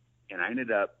 And I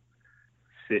ended up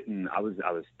sitting, I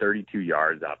was 32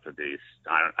 yards off of these.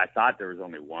 I thought there was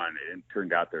only one. It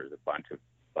turned out there was a bunch of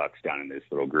bucks down in this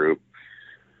little group.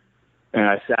 And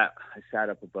I sat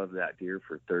up above that deer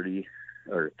for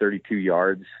 32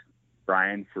 yards,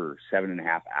 Brian, for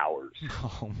 7.5 hours.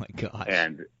 Oh my gosh.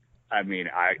 And I mean,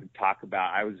 I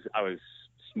was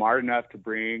smart enough to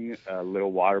bring a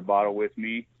little water bottle with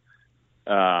me.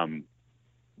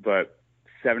 But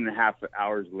 7.5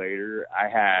 hours later, I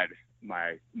had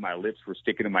my lips were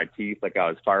sticking to my teeth like I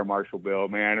was Fire Marshal Bill,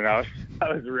 man. And I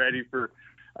was ready for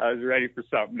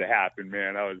something to happen,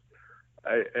 man.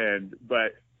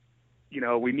 But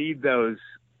we need those,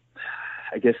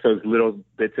 I guess, those little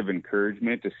bits of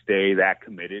encouragement to stay that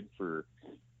committed for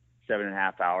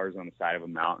 7.5 hours on the side of a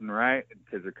mountain, right?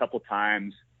 Because a couple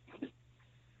times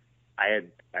I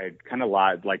had kind of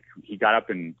lied, like he got up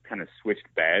and kind of switched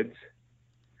beds,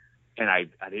 and I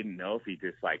didn't know if he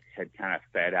just like had kind of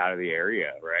fed out of the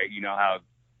area, right? You know how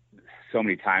so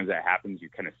many times that happens, you're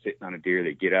kind of sitting on a deer,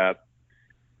 they get up,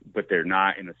 but they're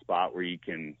not in a spot where you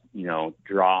can,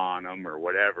 draw on them or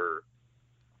whatever.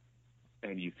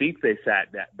 And you think they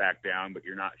sat back down, but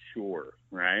you're not sure,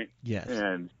 right? Yes.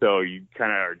 And so you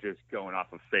kind of are just going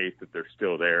off of faith that they're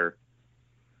still there.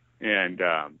 And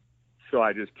so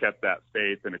I just kept that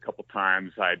faith. And a couple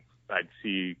times I'd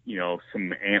see,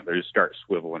 some antlers start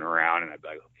swiveling around, and I'd be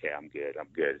like, okay, I'm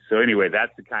good. So anyway,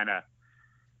 that's the kind of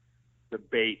the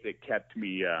bait that kept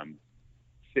me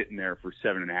sitting there for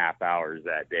 7.5 hours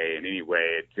that day. And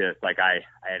anyway, it's just like I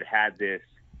had this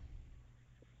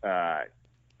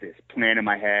plan in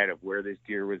my head of where this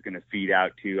deer was going to feed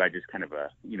out to. I just kind of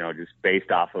just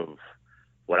based off of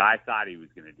what I thought he was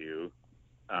going to do.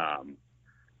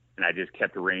 And I just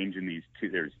kept arranging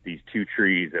there's these two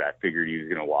trees that I figured he was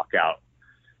going to walk out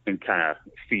and kind of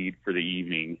feed for the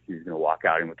evening. He was going to walk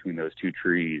out in between those two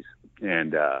trees.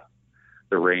 And,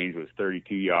 the range was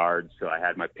 32 yards. So I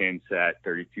had my pin set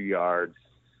 32 yards.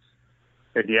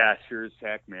 And yeah, sure as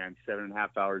heck, man,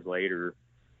 7.5 hours later,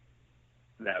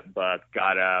 that buck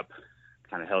got up,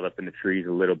 kind of held up in the trees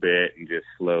a little bit, and just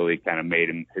slowly kind of made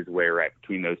his way right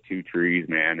between those two trees,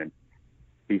 man. And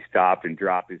he stopped and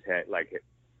dropped his head. Like at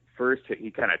first,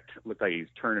 he kind of looked like he was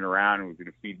turning around and was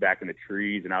going to feed back in the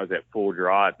trees. And I was at full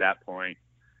draw at that point.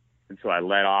 And so I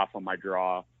let off on my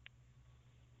draw.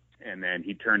 And then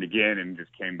he turned again and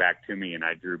just came back to me, and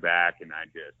I drew back, and I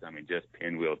just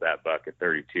pinwheeled that buck at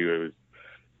 32. It was,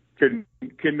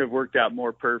 couldn't have worked out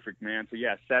more perfect, man. So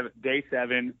yeah, day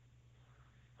 7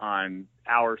 on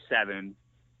hour 7,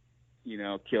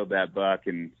 killed that buck,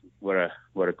 and what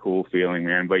a cool feeling,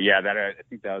 man. But yeah, I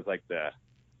think that was like the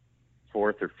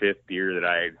 4th or 5th deer that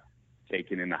I had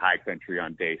taken in the high country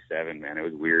on day 7, man. It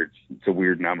was weird. It's a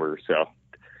weird number. So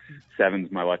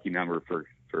 7's my lucky number for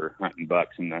hunting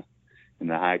bucks in the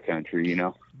high country,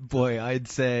 Boy, I'd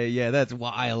say, yeah, that's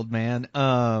wild, man.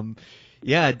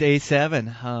 Yeah, day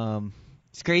 7.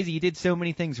 It's crazy. You did so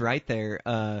many things right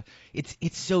there.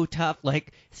 It's so tough.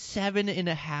 Like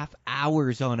 7.5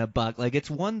 hours on a buck. Like it's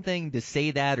one thing to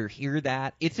say that or hear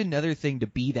that. It's another thing to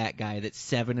be that guy that's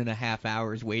 7.5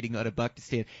 hours waiting on a buck to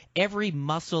stand. Every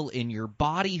muscle in your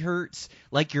body hurts.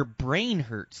 Like your brain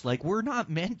hurts. Like we're not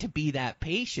meant to be that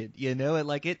patient, And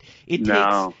like it takes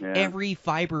every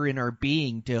fiber in our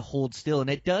being to hold still. And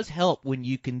it does help when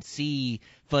you can see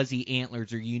fuzzy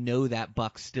antlers or that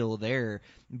buck's still there.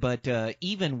 But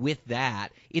even with that,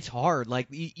 it's hard. Like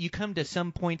you come to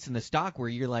some points in the stock where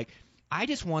you're like, I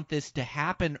just want this to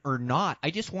happen or not.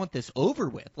 I just want this over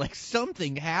with. Like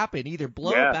something happen, either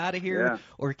blow up out of here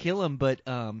or kill him. But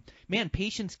man,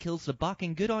 patience kills the buck,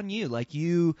 and good on you. Like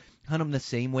you hunt them the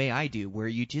same way I do, where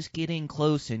you just get in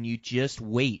close and you just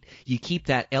wait. You keep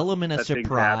that element of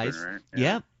surprise. Happen, right?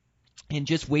 Yep. And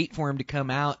just wait for him to come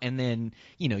out, and then,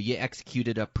 you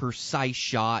executed a precise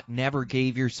shot, never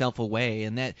gave yourself away,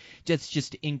 and that's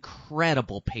just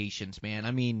incredible patience, man.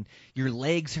 I mean, your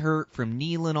legs hurt from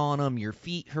kneeling on them, your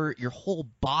feet hurt, your whole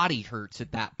body hurts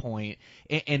at that point,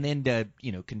 and then to,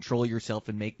 control yourself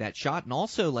and make that shot. And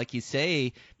also, like you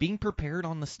say, being prepared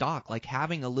on the stock, like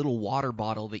having a little water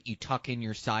bottle that you tuck in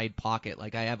your side pocket.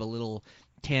 Like I have a little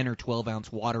 10 or 12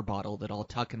 ounce water bottle that I'll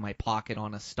tuck in my pocket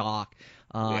on a stalk.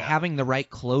 Having the right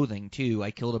clothing too.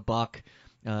 I killed a buck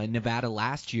in Nevada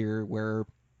last year where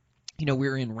we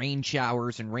were in rain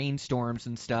showers and rainstorms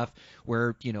and stuff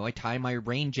where, I tie my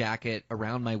rain jacket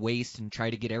around my waist and try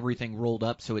to get everything rolled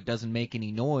up so it doesn't make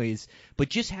any noise. But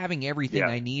just having everything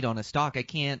I need on a stalk, I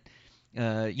can't,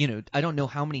 I don't know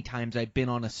how many times I've been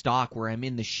on a stalk where I'm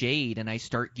in the shade and I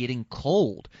start getting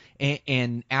cold.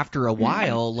 And after a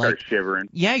while, start shivering.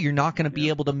 Yeah, you're not going to be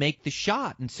able to make the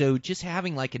shot. And so just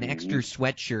having like an extra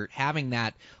sweatshirt, having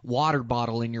that water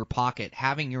bottle in your pocket,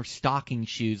 having your stalking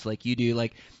shoes like you do,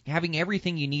 like having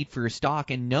everything you need for a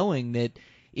stalk and knowing that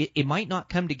it might not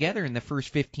come together in the first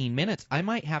 15 minutes. I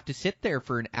might have to sit there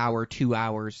for an hour, 2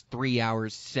 hours, 3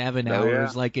 hours, 7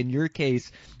 hours, like in your case,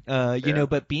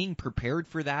 but being prepared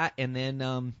for that and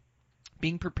then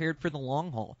being prepared for the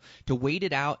long haul, to wait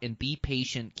it out and be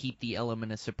patient, keep the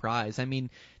element of surprise. I mean,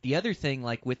 the other thing,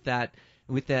 like with that,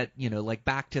 like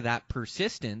back to that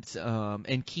persistence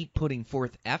and keep putting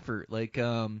forth effort, like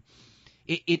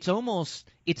it's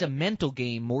a mental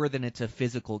game more than it's a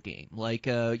physical game. Like,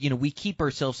 we keep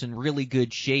ourselves in really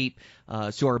good shape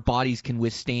so our bodies can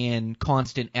withstand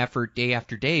constant effort day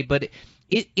after day. But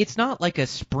it's not like a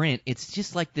sprint. It's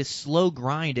just like this slow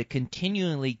grind of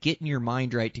continually getting your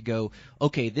mind right to go,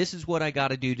 okay, this is what I got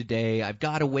to do today. I've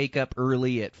got to wake up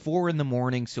early at 4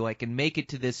 a.m. so I can make it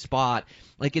to this spot.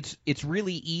 Like, it's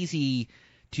really easy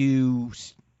to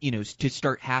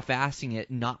start half-assing it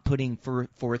and not putting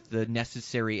forth the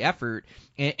necessary effort.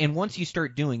 And once you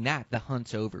start doing that, the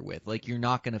hunt's over with. Like, you're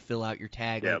not going to fill out your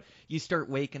tag. Yep. Like, you start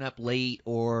waking up late,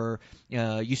 or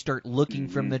you start looking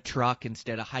from the truck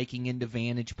instead of hiking into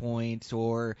vantage points,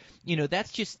 or,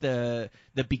 that's just the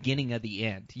beginning of the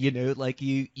end. Like,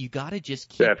 you got to just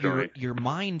keep your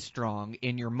mind strong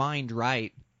and your mind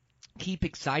right. Keep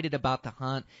excited about the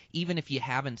hunt, even if you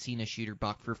haven't seen a shooter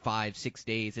buck for 5-6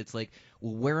 days. It's like,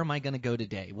 well, where am I going to go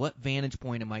today? What vantage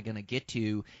point am I going to get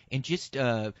to? And just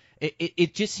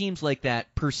it just seems like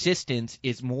that persistence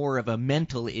is more of a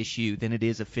mental issue than it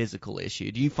is a physical issue.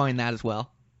 Do you find that as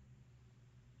well?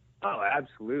 Oh,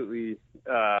 absolutely.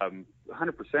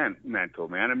 100% mental,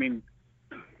 man. I mean,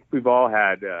 we've all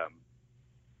had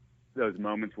those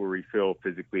moments where we feel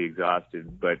physically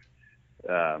exhausted, but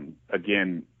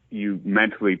again, you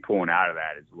mentally pulling out of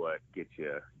that is what gets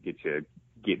you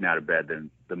getting out of bed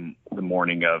the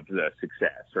morning of the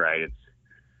success, right? It's,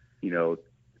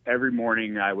 every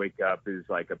morning I wake up is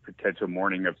like a potential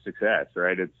morning of success,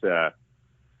 right? It's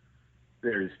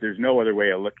there's no other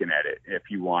way of looking at it if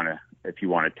you want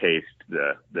to taste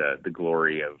the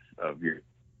glory of your,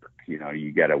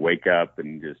 you got to wake up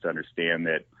and just understand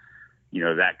that,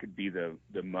 that could be the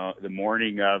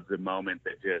morning of the moment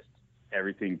that just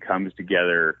everything comes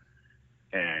together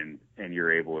and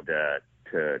you're able to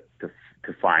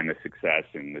find the success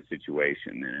in the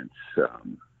situation. And it's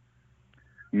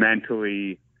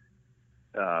mentally,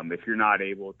 if you're not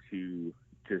able to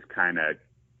just kind of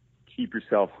keep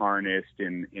yourself harnessed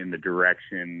in the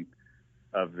direction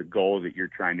of the goal that you're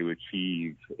trying to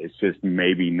achieve, it's just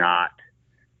maybe not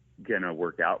gonna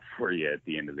work out for you at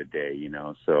the end of the day,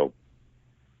 so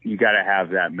you got to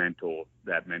have that mental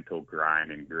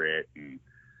grind and grit, and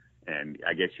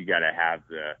I guess you got to have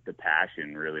the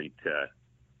passion really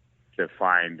to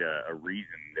find a reason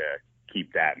to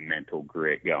keep that mental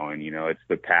grit going. It's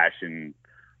the passion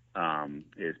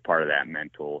is part of that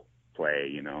mental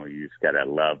play. You just got to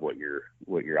love what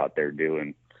you're out there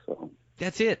doing. So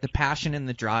that's it, the passion and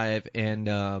the drive, and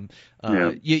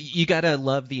you got to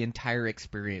love the entire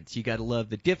experience. You got to love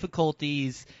the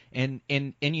difficulties, and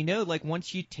like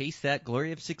once you taste that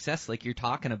glory of success like you're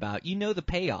talking about, the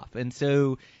payoff. And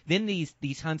so then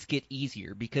these hunts get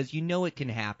easier because it can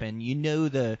happen.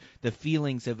 The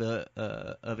feelings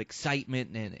of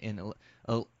excitement and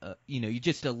you're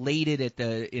just elated at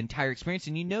the entire experience,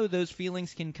 and those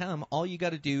feelings can come. All you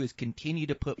got to do is continue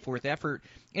to put forth effort,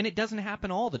 and it doesn't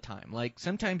happen all the time. Like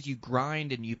sometimes you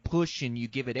grind and you push and you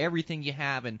give it everything you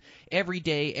have, and every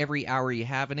day, every hour you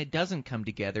have, and it doesn't come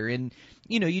together. And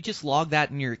you just log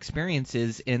that in your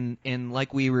experiences, and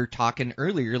like we were talking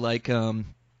earlier, like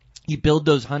you build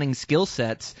those hunting skill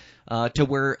sets to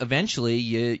where eventually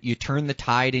you turn the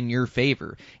tide in your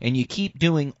favor, and you keep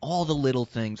doing all the little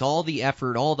things, all the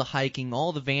effort, all the hiking,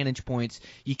 all the vantage points.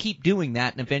 You keep doing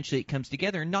that, and eventually it comes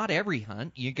together. Not every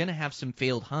hunt, you're going to have some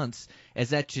failed hunts,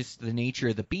 as that's just the nature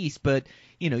of the beast, but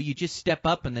you just step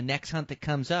up, and the next hunt that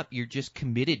comes up, you're just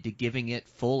committed to giving it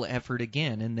full effort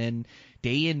again, and then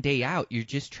day in, day out, you're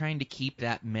just trying to keep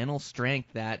that mental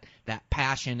strength, that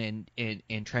passion,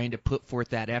 and trying to put forth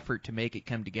that effort to make it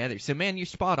come together. So, man, you're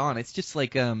spot on. It's just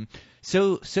like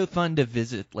so fun to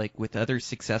visit, like, with other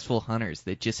successful hunters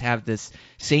that just have this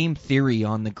same theory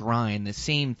on the grind, the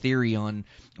same theory on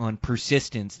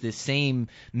persistence, the same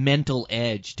mental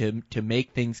edge to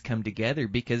make things come together,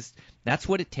 because that's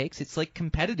what it takes. It's like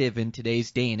competitive in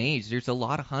today's day and age. There's a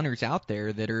lot of hunters out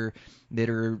there that are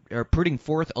putting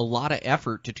forth a lot of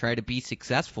effort to try to be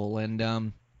successful,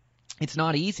 and it's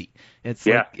not easy.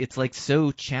 It's like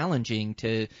so challenging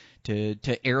to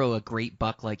arrow a great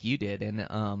buck like you did,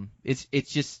 and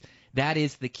it's just, that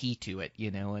is the key to it,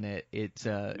 and it's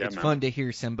fun to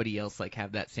hear somebody else like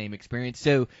have that same experience.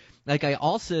 So, like, I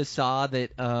also saw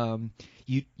that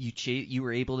you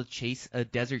were able to chase a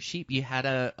desert sheep. You had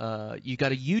you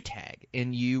got a U tag,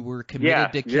 and you were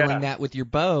committed to killing that with your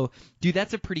bow. Dude,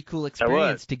 that's a pretty cool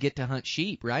experience to get to hunt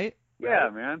sheep, right? Yeah,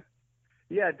 man.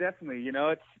 Yeah, definitely.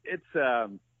 It's a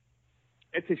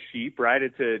sheep, right?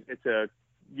 It's a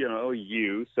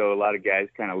ewe. So a lot of guys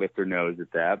kind of lift their nose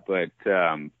at that, but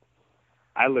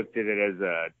I looked at it as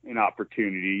an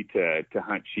opportunity to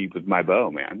hunt sheep with my bow,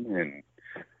 man,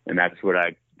 and that's what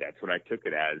I took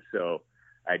it as. So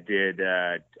I did.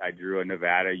 I drew a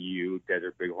Nevada ewe,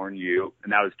 Desert Bighorn ewe,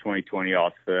 and that was 2020.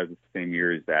 Also, that was the same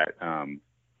year as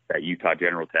that Utah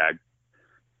General Tag.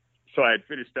 So I had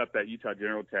finished up that Utah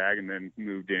General Tag and then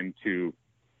moved into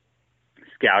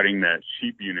scouting that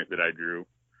sheep unit that I drew,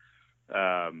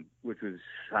 which was,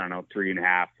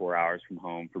 3.5, 4 hours from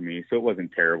home for me. So it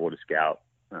wasn't terrible to scout.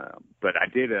 But I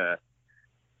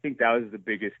think that was the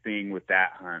biggest thing with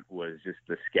that hunt, was just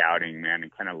the scouting, man,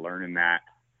 and kind of learning that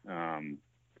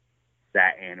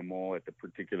animal at the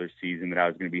particular season that I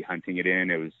was going to be hunting it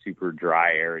in. It was super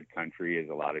dry, arid country, as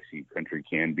a lot of sheep country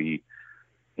can be.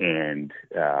 And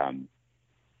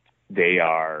they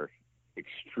are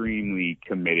extremely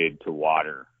committed to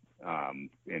water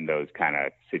in those kind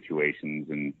of situations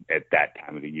and at that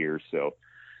time of the year. So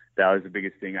that was the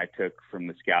biggest thing I took from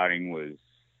the scouting was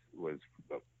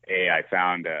I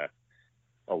found a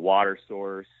water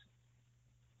source,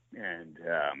 and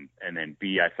then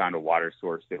B, I found a water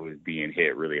source that was being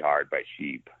hit really hard by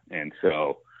sheep. And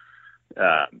so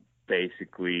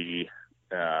basically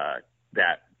that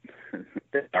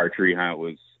archery hunt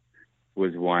was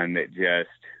one that just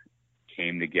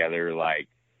came together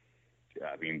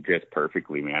just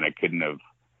perfectly, man. I couldn't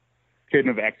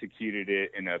have executed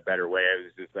it in a better way. It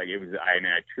was just like, I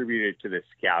attributed it to the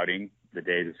scouting, the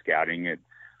days of scouting.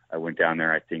 I went down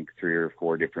there, I think 3 or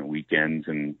 4 different weekends,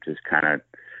 and just kind of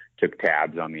took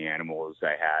tabs on the animals.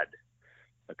 I had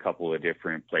a couple of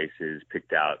different places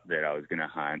picked out that I was going to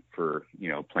hunt for,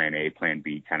 plan A, plan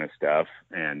B kind of stuff.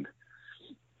 And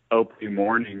opening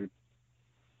morning,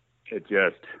 it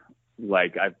just,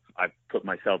 like, I put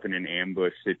myself in an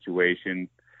ambush situation,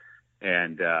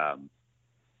 and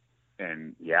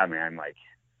yeah, man, like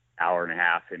hour and a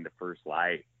half into first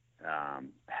light,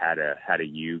 had a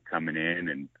ewe coming in,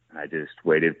 and I just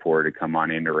waited for her to come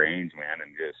on into range, man,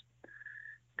 and just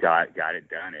got it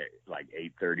done at like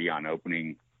 8:30 on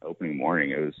opening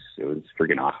morning. It was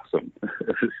freaking awesome.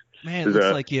 Man, it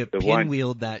looks like you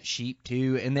pinwheeled that sheep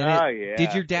too. And then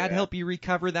did your dad help you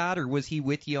recover that, or was he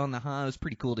with you on the hunt? It was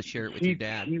pretty cool to share it with your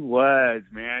dad. He was,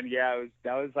 man. Yeah,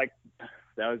 that was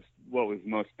what was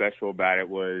most special about it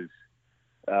was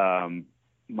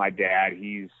my dad.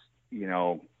 He's,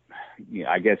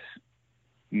 I guess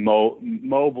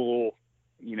mobile.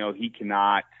 He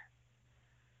cannot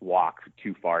walk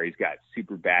too far. He's got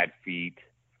super bad feet.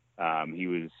 He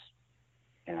was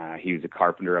a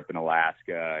carpenter up in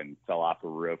Alaska and fell off a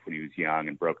roof when he was young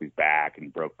and broke his back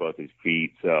and broke both his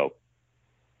feet. So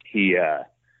he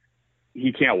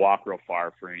can't walk real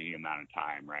far for any amount of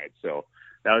time, right? So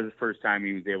that was the first time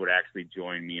he was able to actually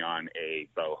join me on a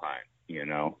bow hunt,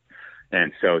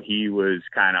 And so he was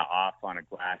kind of off on a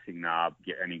glassing knob,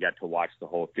 and he got to watch the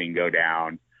whole thing go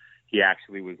down. He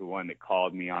actually was the one that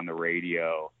called me on the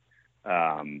radio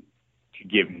to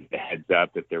give me the heads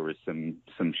up that there was some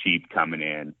sheep coming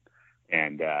in.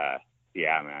 And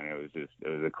yeah, man, it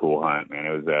was a cool hunt, man.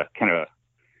 It was a kind of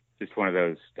just one of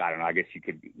those, I don't know, I guess you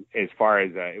could, as far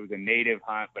as it was a native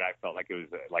hunt, but I felt like it was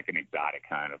like an exotic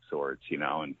hunt of sorts,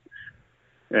 and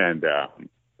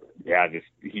yeah, just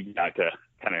he got to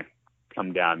kind of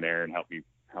come down there and help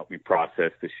me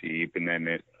process the sheep. And then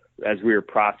as we were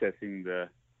processing the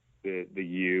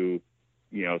ewe,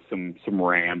 some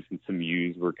rams and some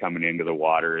ewes were coming into the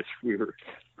water as we were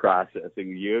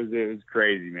processing the ewes. It was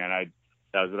crazy, man.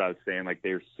 That was what I was saying. Like,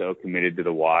 they were so committed to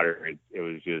the water. It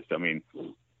was just, I mean,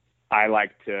 I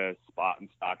like to spot and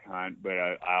stock hunt, but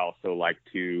I also like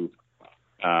to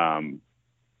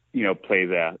play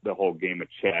the whole game of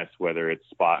chess, whether it's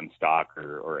spot and stalk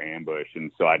or ambush.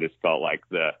 And so I just felt like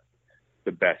the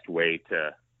best way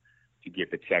to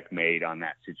get the checkmate on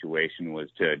that situation was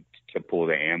to pull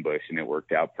the ambush, and it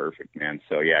worked out perfect, man.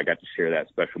 So yeah, I got to share that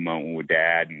special moment with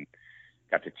Dad and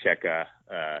got to check a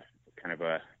kind of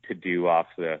a to-do off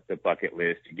the bucket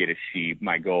list to get a sheep.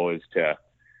 My goal is to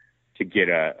get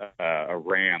a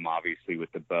ram, obviously,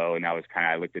 with the bow. And that was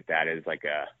I looked at that as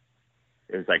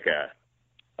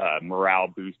a morale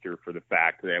booster for the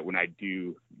fact that when I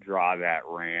do draw that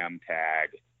ram tag,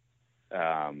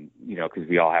 because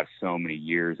we all have so many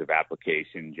years of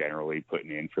application generally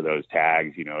putting in for those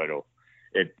tags, it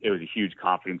was a huge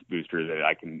confidence booster that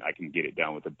I can get it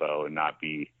done with a bow and not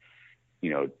be,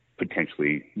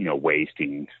 potentially,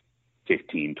 wasting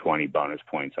 15, 20 bonus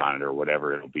points on it or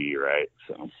whatever it'll be. Right.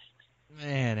 So,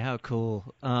 man, how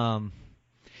cool.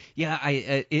 Yeah,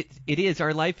 it is.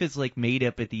 Our life is like made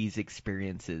up of these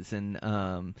experiences, and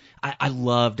I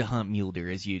love to hunt mule deer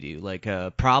as you do. Like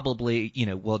probably,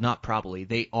 not probably,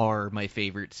 they are my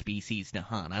favorite species to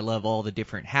hunt. I love all the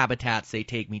different habitats they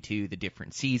take me to, the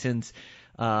different seasons.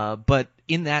 But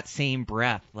in that same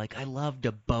breath, like I love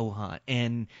to bow hunt,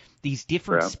 and these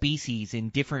different species in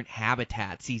different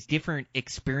habitats, these different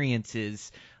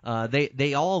experiences,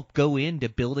 they all go into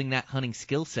building that hunting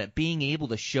skill set, being able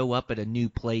to show up at a new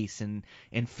place and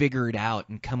figure it out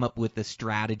and come up with a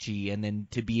strategy and then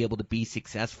to be able to be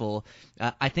successful.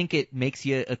 I think it makes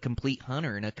you a complete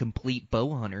hunter and a complete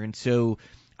bow hunter. And so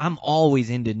I'm always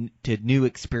into new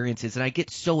experiences, and I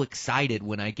get so excited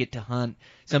when I get to hunt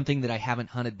something that I haven't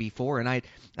hunted before, and I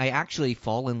actually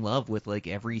fall in love with like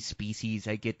every species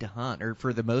I get to hunt, or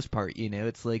for the most part,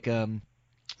 it's like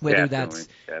whether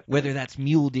that's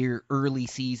mule deer early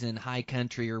season high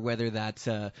country, or whether that's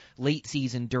late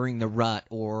season during the rut,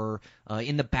 or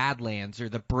in the Badlands or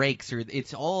the breaks, or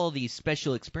it's all these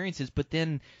special experiences. But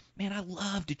then, man, I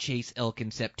love to chase elk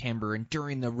in September and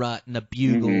during the rut and the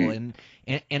bugle, and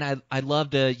I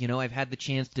love to, I've had the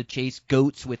chance to chase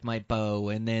goats with my bow,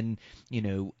 and then,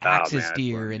 axis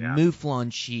deer and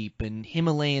mouflon sheep and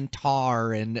Himalayan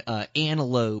tahr and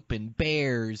antelope and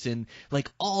bears and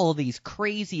like all these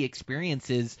crazy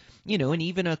experiences, and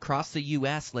even across the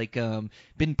U.S., like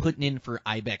been putting in for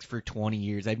ibex for 20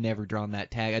 years. I've never drawn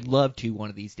that tag. I'd love to one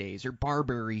of these days, or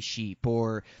Barbary sheep,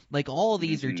 or like all of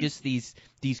these are just these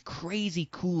crazy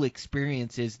cool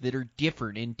experiences that are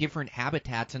different in different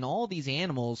habitats, and all these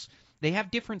animals, they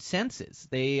have different senses.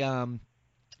 They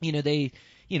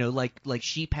like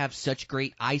sheep have such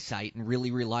great eyesight and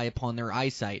really rely upon their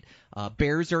eyesight.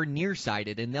 Bears are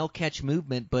nearsighted and they'll catch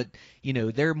movement, but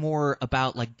they're more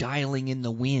about like dialing in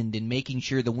the wind and making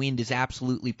sure the wind is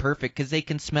absolutely perfect, because they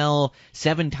can smell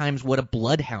 7 times what a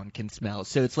bloodhound can smell.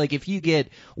 So it's like if you get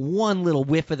one little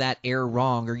whiff of that air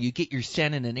wrong, or you get your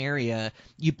scent in an area,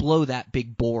 you blow that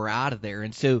big boar out of there.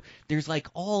 And so there's like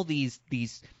all these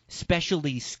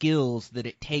specialty skills that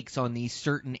it takes on these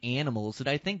certain animals that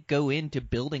I think go into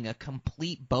building a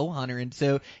complete bow hunter. And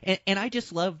so, and I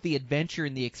just love the adventure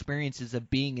and the experiences of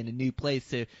being in a new place.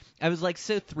 So I was like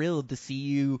so thrilled to see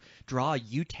you draw a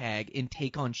U-tag and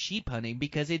take on sheep hunting,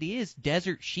 because it is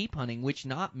desert sheep hunting, which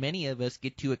not many of us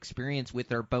get to experience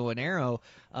with our bow and arrow.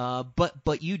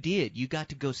 But you did. You got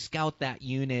to go scout that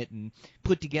unit and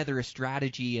put together a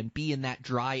strategy and be in that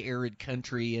dry, arid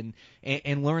country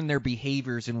and learn their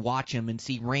behaviors and watch them and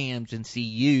see rams and see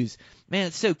ewes. Man,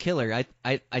 it's so killer.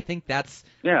 I think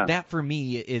that for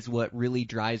me is what really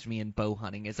drives me in bow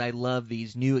hunting, is I love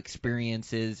these new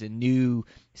experiences and new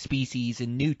species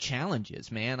and new challenges,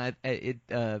 man. It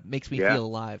makes me feel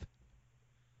alive.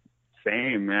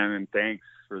 Same, man, and thanks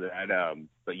for that.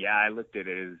 But yeah, I looked at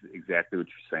it as exactly what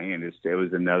you're saying. It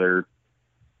was another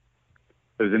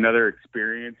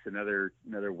experience, another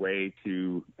way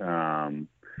to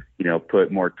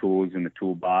put more tools in the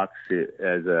toolbox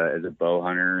as a bow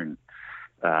hunter, and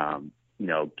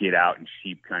get out in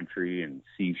sheep country and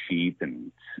see sheep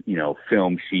and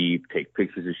film sheep, take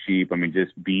pictures of sheep. I mean,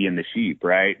 just be in the sheep,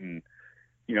 right? And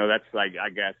that's like, I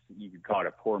guess you could call it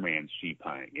a poor man's sheep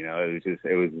hunt. It was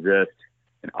just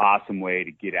an awesome way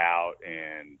to get out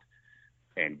and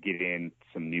get in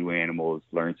some new animals,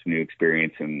 learn some new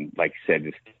experience, and like you said,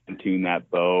 just tune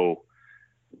that bow,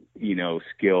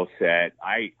 skill set.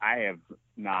 I have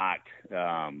not,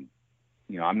 I'm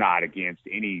not against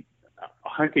any,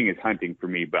 hunting is hunting for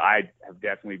me, but I have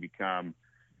definitely become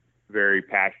very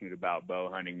passionate about bow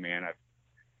hunting, man.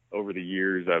 Over the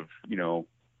years, I've,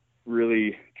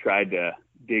 really tried to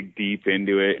dig deep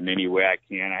into it in any way I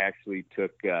can. I actually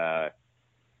took,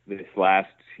 this last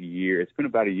year, it's been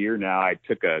about a year now, I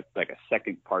took a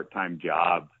second part-time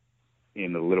job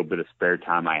in the little bit of spare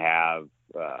time I have,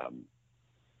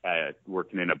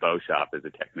 working in a bow shop as a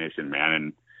technician, man.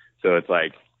 And so it's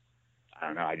like, I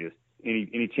don't know, I just,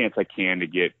 any chance I can to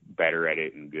get better at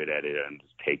it and good at it, I'm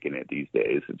just taking it these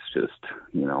days. It's just,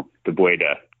 the way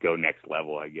to go next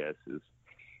level, I guess, is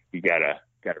you gotta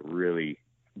really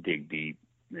dig deep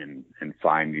and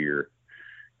find your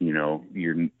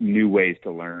new ways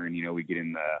to learn. We get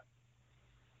in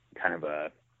the kind of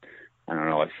a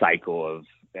cycle of,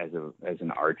 as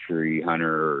an archery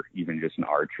hunter, or even just an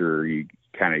archer, you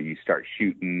start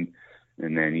shooting,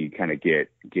 and then you kind of get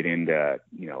into,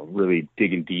 really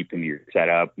digging deep into your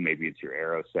setup. Maybe it's your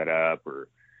arrow setup, or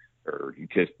you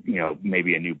just,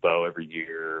 maybe a new bow every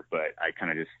year. But I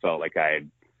kind of just felt like I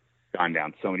had gone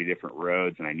down so many different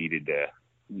roads, and I needed to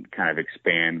kind of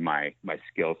expand my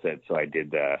skill set. So I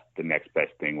did the next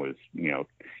best thing was,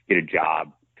 get a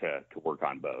job to work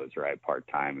on bows, right,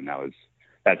 part-time. And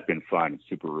that's been fun,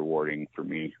 super rewarding for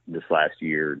me this last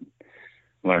year.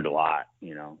 Learned a lot,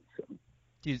 so.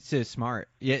 Dude, so smart.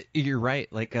 Yeah, you're right.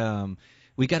 Like,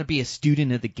 we got to be a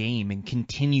student of the game and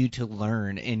continue to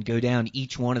learn and go down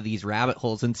each one of these rabbit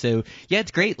holes. And so, yeah, it's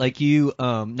great. Like you,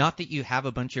 not that you have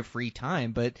a bunch of free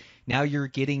time, but now you're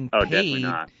getting paid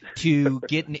to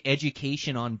get an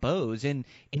education on bows, and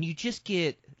you just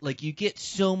get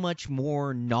so much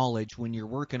more knowledge when you're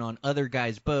working on other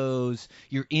guys' bows.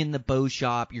 You're in the bow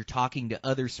shop, you're talking to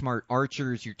other smart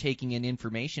archers, you're taking in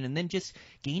information, and then just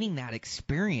gaining that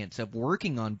experience of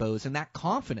working on bows and that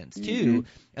confidence too.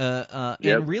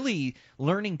 And really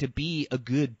learning to be a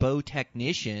good bow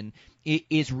technician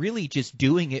is really just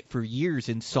doing it for years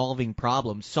and solving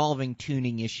problems, solving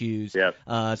tuning issues,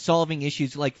 solving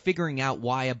issues like figuring out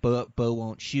why a bow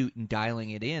won't shoot and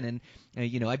dialing it in.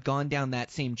 And I've gone down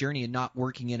that same journey and not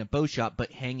working in a bow shop,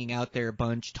 but hanging out there a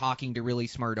bunch, talking to really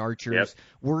smart archers,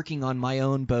 working on my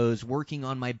own bows, working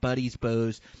on my buddies'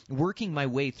 bows, working my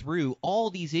way through all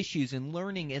these issues and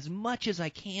learning as much as I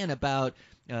can about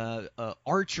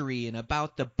archery and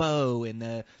about the bow and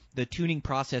the tuning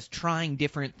process, trying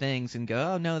different things and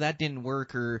go, oh, no, that didn't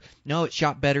work, or no, it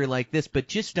shot better like this. But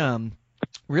just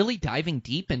really diving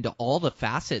deep into all the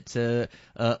facets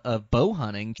of bow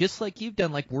hunting, just like you've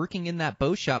done, like working in that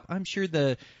bow shop. I'm sure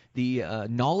the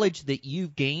knowledge that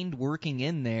you've gained working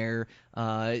in there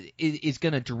is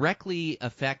going to directly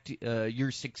affect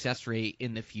your success rate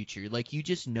in the future. Like, you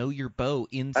just know your bow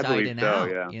inside and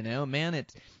out. Yeah. Man,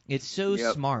 it's so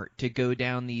smart to go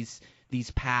down these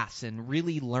paths and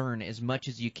really learn as much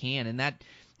as you can, and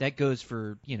that goes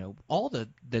for all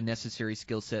the necessary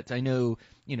skill sets. I know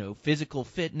physical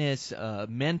fitness,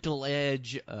 mental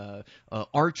edge,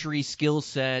 archery skill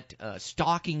set,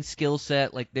 stalking skill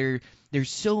set. Like there's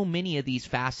so many of these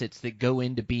facets that go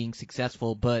into being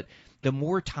successful, but the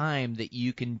more time that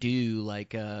you can do,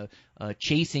 like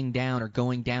chasing down or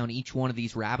going down each one of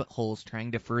these rabbit holes,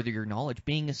 trying to further your knowledge,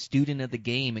 being a student of the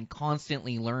game and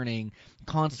constantly learning,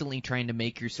 constantly trying to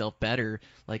make yourself better,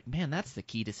 like, man, that's the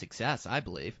key to success, I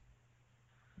believe.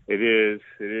 It is.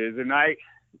 And I've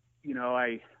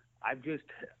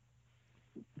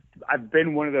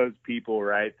been one of those people,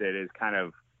 right, that is kind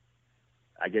of,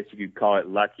 I guess you could call it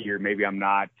lucky, or maybe I'm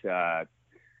not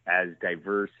as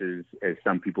diverse as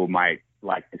some people might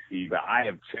like to see, but I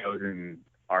have chosen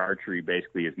archery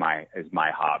basically as my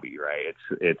hobby, right?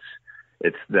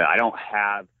 I don't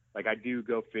have, like, I do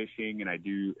go fishing and I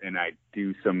do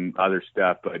some other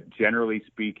stuff, but generally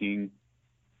speaking,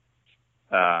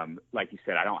 like you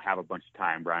said, I don't have a bunch of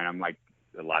time, Brian. I'm like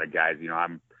a lot of guys,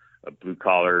 I'm a blue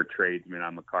collar tradesman.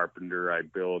 I'm a carpenter. I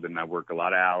build and I work a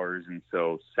lot of hours. And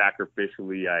so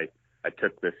sacrificially, I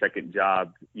took the second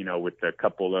job, with a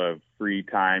couple of free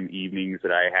time evenings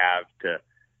that I have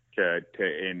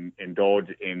to indulge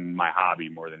in my hobby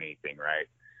more than anything. Right.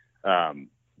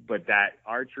 But that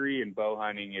archery and bow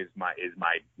hunting is my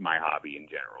hobby in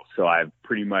general. So I've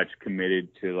pretty much committed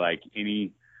to, like,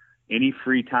 any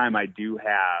free time I do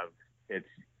have, it's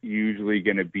usually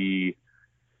going to be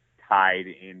tied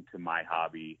into my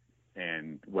hobby,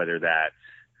 and whether that's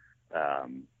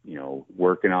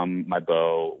working on my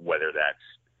bow, whether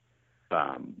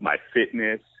that's my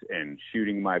fitness and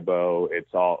shooting my bow,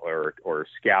 it's all, or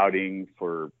scouting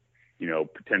for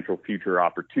potential future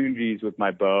opportunities with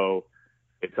my bow.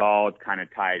 It's all kind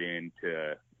of tied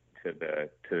into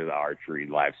the archery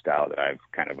lifestyle that I've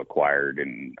kind of acquired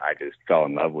and I just fell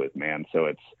in love with, man. So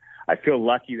I feel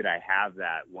lucky that I have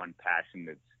that one passion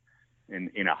that's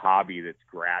in a hobby that's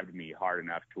grabbed me hard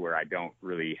enough to where I don't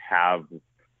really have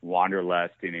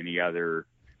wanderlust in any other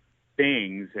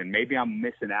things. And maybe I'm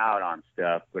missing out on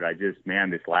stuff, but I just, man,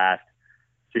 this last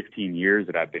 15 years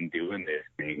that I've been doing this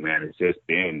thing, man, it's just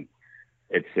been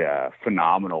it's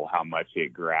phenomenal how much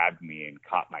it grabbed me and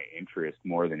caught my interest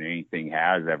more than anything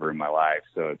has ever in my life.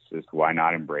 So it's just, why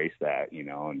not embrace that,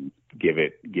 and give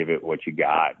it what you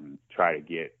got and try to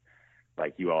get,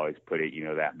 like you always put it,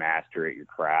 that master at your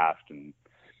craft and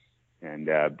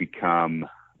become,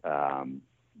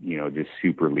 just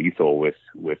super lethal with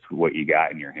what you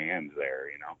got in your hands there,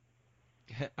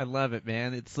 I love it,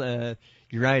 man. It's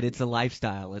you're right. It's a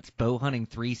lifestyle. It's bow hunting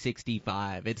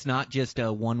 365. It's not just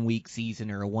a 1 week season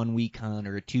or a 1 week hunt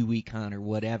or a 2 week hunt or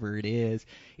whatever it is.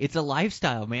 It's a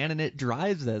lifestyle, man, and it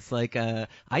drives us. Like I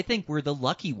think we're the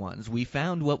lucky ones. We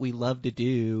found what we love to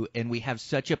do, and we have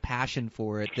such a passion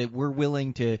for it that we're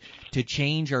willing to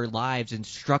change our lives and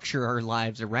structure our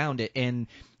lives around it. And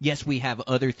yes, we have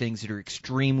other things that are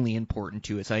extremely important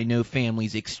to us. I know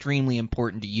family's extremely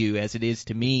important to you, as it is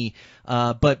to me.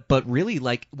 But really,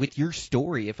 like with your story,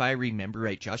 if I remember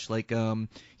right, Josh, like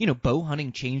bow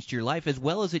hunting changed your life as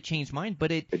well as it changed mine.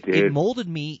 But it molded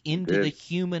me into the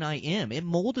human I am. It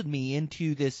molded me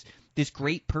into this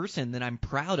great person that I'm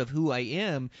proud of who I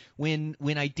am when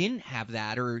I didn't have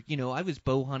that, or I was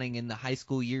bow hunting in the high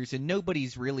school years, and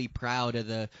nobody's really proud of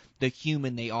the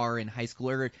human they are in high school,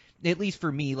 or at least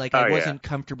for me, like I wasn't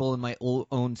comfortable in my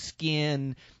own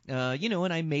skin,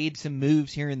 and I made some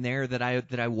moves here and there that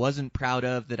I wasn't proud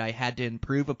of, that I had to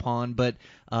improve upon, but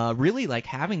really like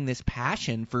having this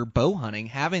passion for bow hunting,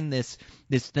 having this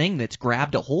thing that's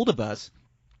grabbed a hold of us.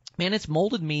 Man, it's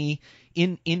molded me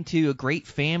into a great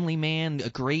family man, a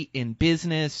great in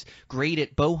business, great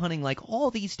at bow hunting, like all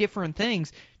these different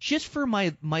things, just for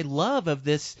my love of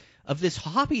this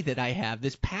hobby that I have,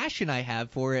 this passion I have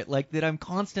for it, like that I'm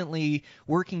constantly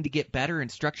working to get better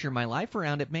and structure my life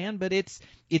around it, man. But it's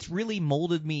really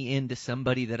molded me into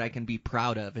somebody that I can be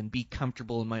proud of and be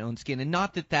comfortable in my own skin. And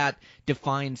not that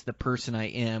defines the person I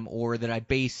am, or that I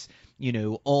base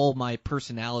all my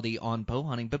personality on bow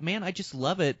hunting, but man, I just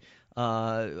love it.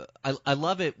 I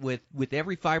love it with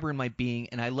every fiber in my being,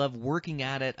 and I love working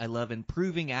at it. I love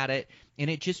improving at it, and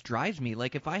it just drives me.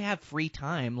 Like if I have free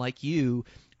time like you,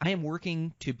 I am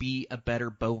working to be a better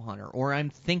bow hunter, or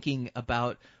I'm thinking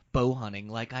about bow hunting.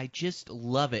 Like I just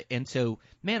love it. And so,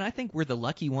 man, I think we're the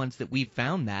lucky ones that we've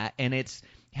found that, and it's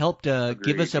helped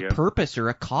give us a purpose or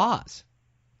a cause.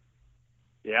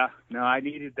 Yeah, no, I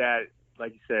needed that.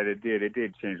 Like you said, it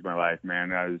did change my life,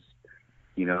 man. I was,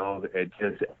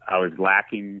 I was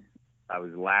lacking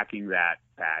that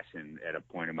passion at a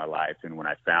point in my life. And when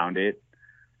I found it,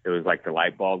 it was like the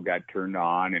light bulb got turned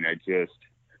on, and I just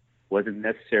wasn't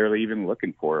necessarily even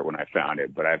looking for it when I found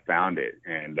it, but I found it.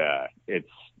 And,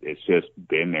 it's just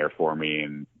been there for me.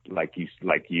 And like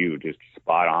you, just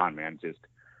spot on, man, just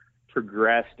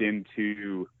progressed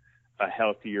into a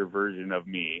healthier version of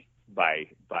me by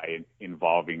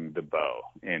involving the bow.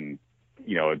 And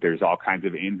there's all kinds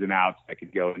of ins and outs I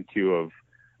could go into of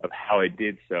how it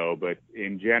did so, but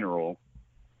in general,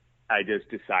 I just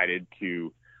decided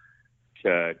to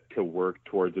work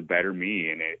towards a better me,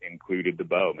 and it included the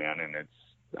bow, man. And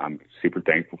I'm super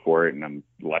thankful for it, and I'm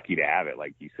lucky to have it.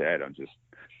 Like you said,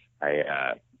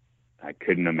 I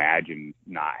couldn't imagine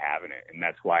not having it, and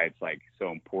that's why it's like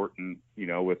so important,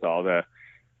 with all the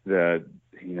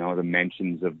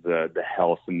mentions of the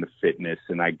health and the fitness.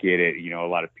 And I get it. A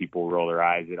lot of people roll their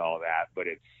eyes at all that, but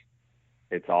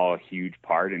it's all a huge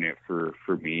part in it for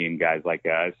me and guys like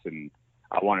us. And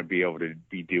I want to be able to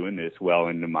be doing this well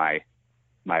into my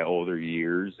older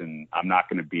years, and I'm not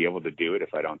going to be able to do it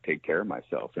if I don't take care of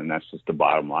myself. And that's just the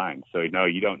bottom line. So,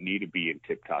 you don't need to be in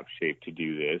tip top shape to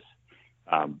do this.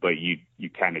 But you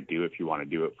kind of do if you want to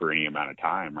do it for any amount of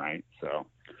time. Right. So,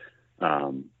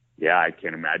 yeah, I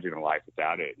can't imagine a life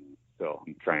without it. And so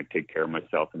I'm trying to take care of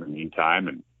myself in the meantime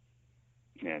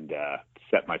and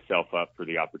set myself up for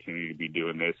the opportunity to be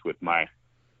doing this with my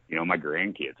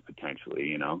grandkids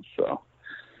potentially, so.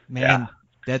 Man, yeah.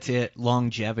 That's it.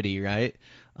 Longevity, right?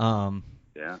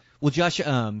 Yeah. Well, Josh,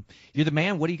 you're the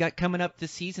man. What do you got coming up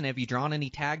this season? Have you drawn any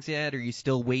tags yet? Or are you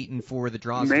still waiting for the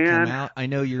draws to come out? I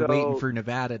know you're waiting for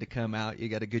Nevada to come out. You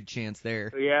got a good chance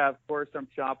there. Yeah, of course, I'm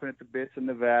chomping at the bits in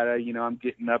Nevada. I'm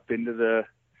getting up into the,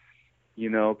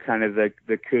 kind of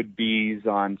the could be's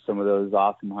on some of those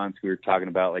awesome hunts we were talking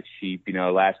about, like sheep.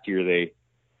 Last year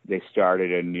they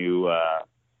started a new,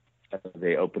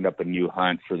 they opened up a new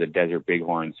hunt for the Desert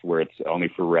Bighorns where it's only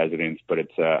for residents, but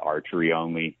it's archery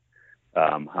only.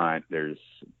 Hunt. There's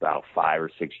about 5 or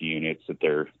 6 units that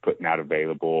they're putting out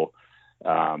available.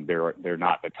 They're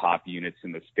not the top units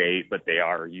in the state, but they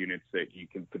are units that you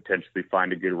can potentially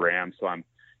find a good ram. So I'm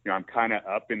kind of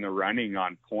up in the running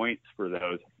on points for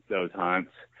those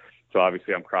hunts. So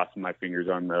obviously I'm crossing my fingers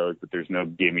on those, but there's no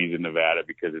gimmies in Nevada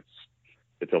because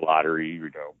it's a lottery,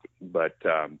 but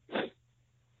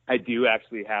I do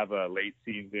actually have a late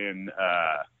season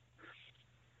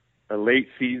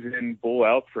bull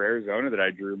elk for Arizona that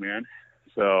I drew, man.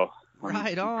 So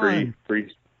right on.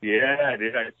 Pretty, yeah, I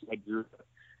did. I drew.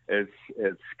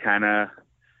 It's kind of.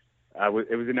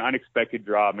 It was an unexpected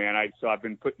draw, man. I've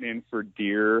been putting in for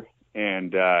deer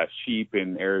and sheep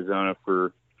in Arizona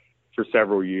for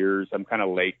several years. I'm kind of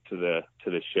late to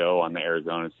the show on the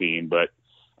Arizona scene, but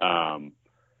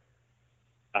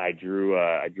I drew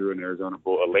an Arizona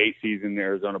bull, a late season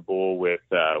Arizona bull with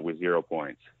 0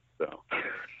 points. So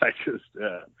I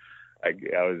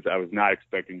was not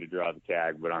expecting to draw the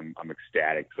tag, but I'm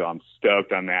ecstatic. So I'm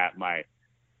stoked on that. My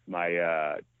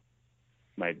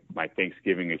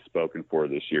Thanksgiving is spoken for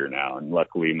this year now, and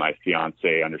luckily my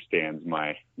fiance understands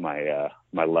my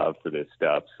love for this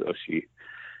stuff, so she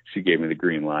gave me the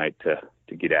green light to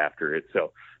get after it.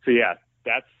 So yeah,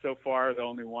 that's so far the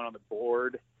only one on the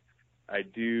board. I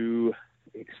do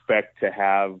expect to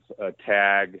have a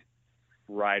tag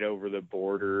right over the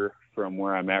border from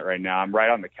where I'm at right now. I'm right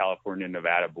on the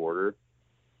California-Nevada border.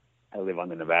 I live on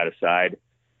the Nevada side,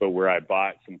 but where I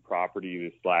bought some property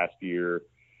this last year,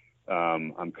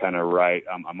 I'm kind of right.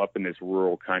 I'm up in this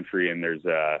rural country, and there's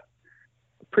a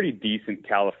pretty decent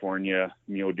California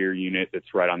mule deer unit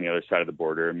that's right on the other side of the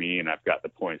border of me, and I've got the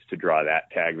points to draw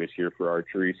that tag this year for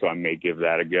archery, so I may give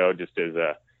that a go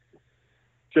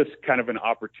just kind of an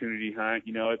opportunity hunt.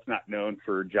 You know, it's not known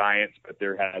for giants, but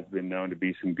there has been known to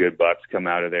be some good bucks come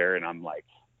out of there, and I'm like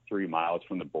 3 miles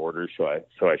from the border, so I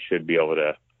should be able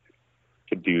to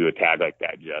do a tag like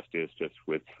that justice just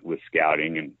with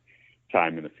scouting and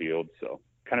time in the field. So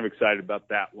kind of excited about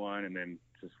that one, and then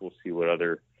just we'll see what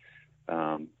other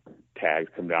tags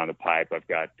come down the pipe. I've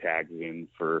got tags in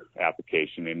for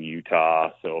application in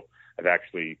Utah, so I've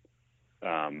actually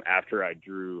after I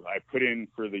put in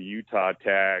for the Utah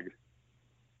tag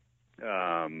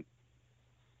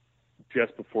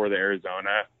just before the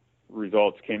Arizona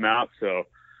results came out, so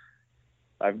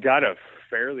I've got a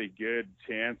fairly good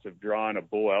chance of drawing a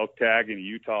bull elk tag in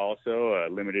Utah also, a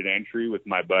limited entry with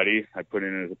my buddy. I put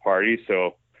in as a party,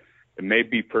 so it may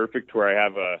be perfect where I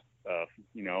have a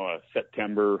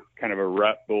September kind of a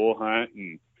rut bull hunt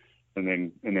and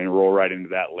then roll right into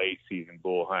that late season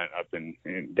bull hunt up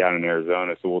down in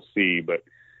Arizona. So we'll see, but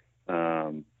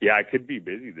yeah, I could be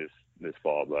busy this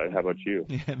fall, bud. How about you?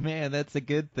 Yeah, man, that's a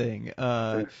good thing.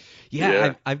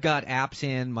 Yeah. I've got apps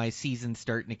in. My season's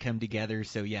starting to come together,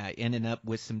 so yeah, ending up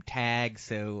with some tags.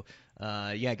 So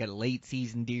I got a late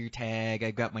season deer tag.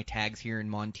 I've got my tags here in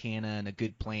Montana and a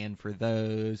good plan for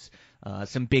those.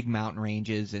 Some big mountain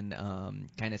ranges and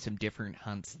kind of some different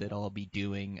hunts that I'll be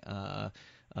doing.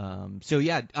 So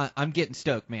yeah, I'm getting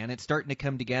stoked, man. It's starting to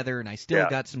come together, and I still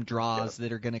got some draws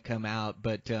that are going to come out.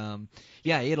 But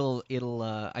it'll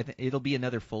be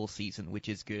another full season, which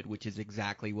is good, which is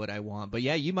exactly what I want. But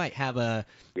yeah, you might have an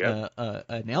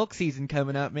elk season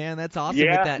coming up, man. That's awesome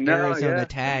with that Arizona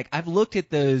tag. I've looked at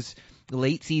those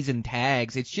late season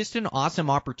tags. It's just an awesome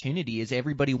opportunity, as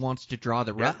everybody wants to draw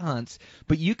the rut hunts,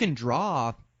 but you can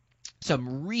draw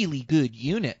some really good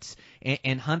units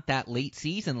and hunt that late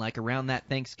season, like around that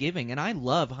Thanksgiving. And I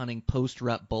love hunting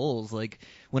post-rut bulls. Like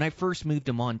when I first moved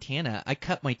to Montana, I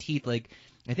cut my teeth. Like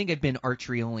I think I've been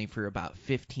archery only for about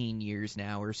 15 years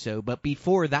now or so. But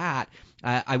before that,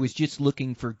 I was just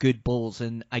looking for good bulls,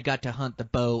 and I got to hunt the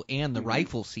bow and the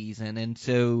rifle season. And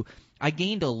so I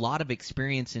gained a lot of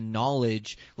experience and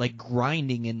knowledge, like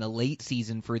grinding in the late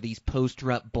season for these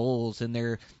post-rut bulls, and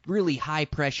they're really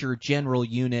high-pressure general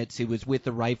units. It was with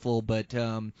the rifle, but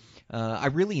I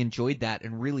really enjoyed that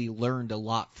and really learned a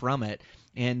lot from it.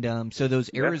 And so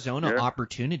those Arizona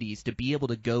opportunities to be able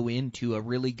to go into a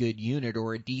really good unit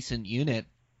or a decent unit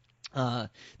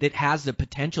that has the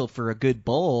potential for a good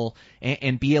bull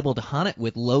and be able to hunt it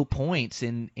with low points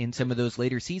in some of those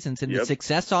later seasons. And the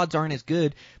success odds aren't as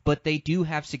good, but they do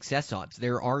have success odds.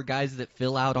 There are guys that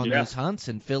fill out on those hunts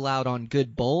and fill out on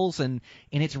good bulls, and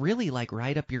it's really like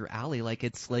right up your alley. Like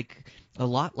it's like a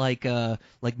lot like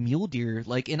mule deer.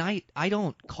 Like, and I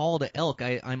don't call to elk.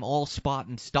 I'm all spot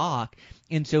and stock.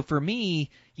 And so for me,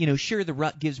 sure, the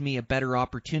rut gives me a better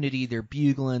opportunity. They're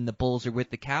bugling, the bulls are with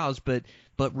the cows, but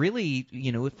really,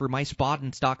 for my spot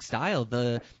and stock style,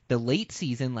 the late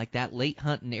season, like that late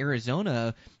hunt in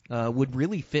Arizona, would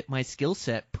really fit my skill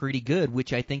set pretty good,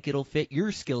 which I think it'll fit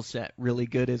your skill set really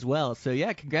good as well. So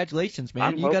yeah, congratulations,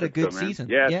 man. You got a good season.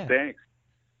 Yeah, thanks.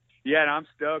 Yeah, and I'm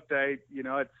stoked.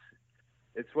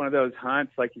 It's one of those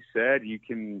hunts, like you said, you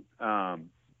can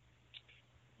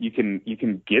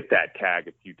get that tag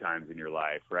a few times in your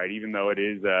life, right? Even though it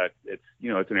is it's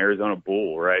an Arizona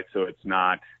bull, right? So it's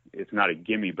not a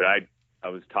gimme, but I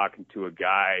was talking to a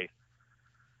guy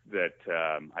that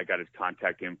I got his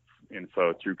contact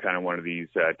info through kind of one of these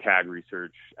tag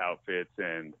research outfits,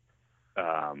 and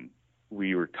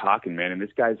we were talking, man, and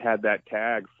this guy's had that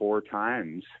tag 4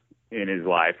 times in his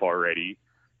life already,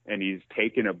 and he's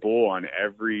taken a bull on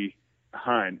every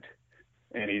hunt,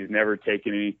 and he's never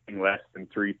taken anything less than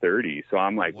 330. So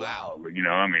I'm like, wow, you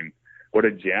know, I mean, what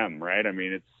a gem, right? I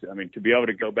mean, to be able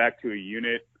to go back to a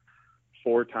unit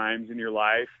 4 times in your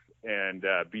life and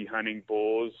be hunting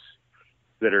bulls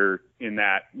that are in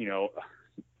that, you know,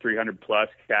 300 plus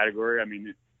category. I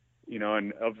mean, you know,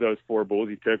 and of those 4 bulls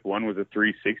he took, one was a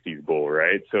 360s bull,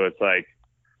 right? So it's like,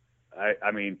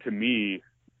 I mean, to me,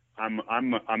 I'm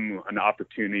an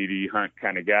opportunity hunt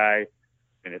kind of guy,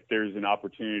 and if there's an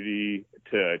opportunity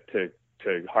to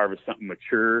harvest something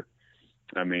mature,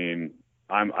 I mean,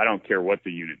 I don't care what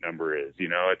the unit number is, you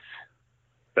know,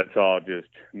 that's all just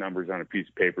numbers on a piece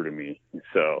of paper to me.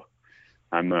 So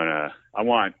I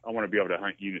want to be able to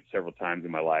hunt units several times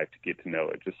in my life to get to know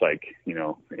it, just like, you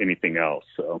know, anything else.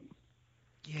 So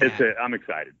yeah. I'm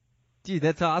excited. Dude,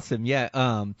 that's awesome. Yeah.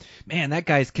 Man, that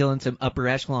guy's killing some upper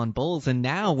echelon bulls, and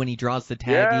now when he draws the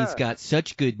tag, he's got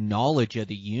such good knowledge of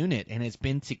the unit and has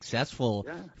been successful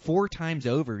 4 times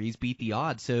over. He's beat the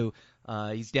odds. So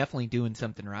he's definitely doing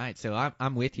something right. So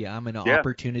I'm with you. I'm an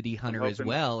opportunity hunter as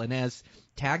well. And as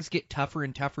tags get tougher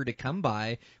and tougher to come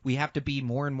by, we have to be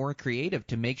more and more creative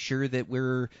to make sure that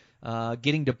we're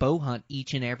getting to bow hunt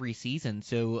each and every season.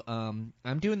 So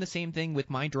I'm doing the same thing with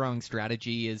my drawing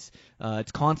strategy. It's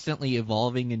constantly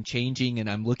evolving and changing, and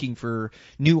I'm looking for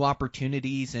new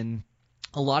opportunities. And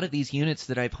a lot of these units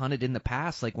that I've hunted in the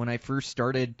past, like when I first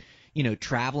started, you know,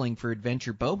 traveling for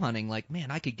adventure bow hunting, like,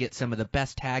 man, I could get some of the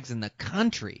best tags in the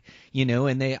country, you know,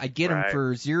 and I'd get them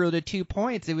for 0 to 2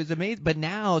 points. It was amazing. But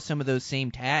now some of those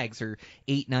same tags are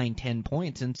 8, 9, 10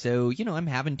 points. And so, you know, I'm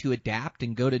having to adapt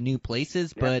and go to new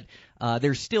places, but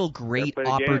there's still great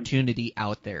opportunity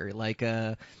out there. Like,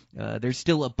 there's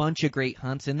still a bunch of great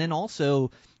hunts. And then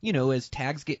also, you know, as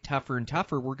tags get tougher and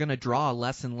tougher, we're going to draw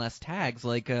less and less tags.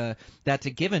 Like, that's a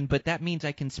given, but that means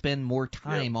I can spend more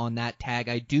time on that tag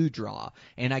I do draw,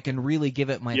 and I can really give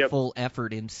it my full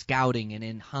effort in scouting and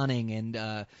in hunting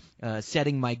and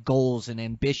setting my goals and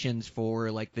ambitions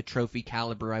for, like, the trophy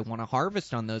caliber I want to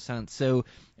harvest on those hunts. So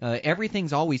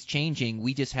everything's always changing.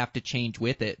 We just have to change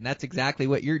with it, and that's exactly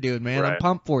what you're doing, man. I'm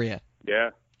pumped for you.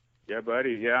 Yeah,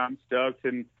 buddy. Yeah, I'm stoked,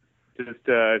 and just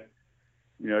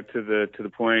you know, to the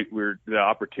point where the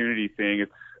opportunity thing,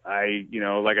 you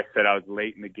know, like I said, I was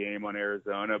late in the game on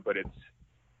Arizona, but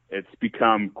it's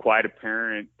become quite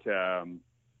apparent,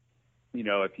 you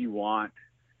know, if you want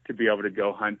to be able to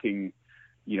go hunting,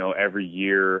 you know, every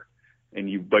year,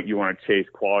 but you want to chase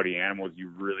quality animals,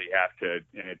 you really have to,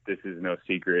 and this is no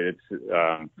secret,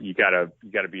 it's you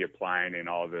gotta be applying in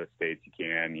all the states you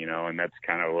can, you know, and that's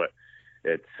kind of what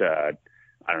it's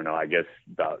I don't know, I guess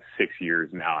about 6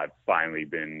 years now I've finally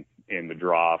been in the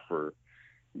draw for,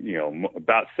 you know,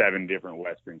 about 7 different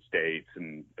Western states.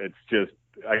 And it's just,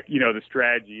 you know, the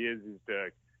strategy is to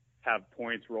have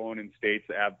points rolling in states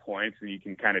that have points, and you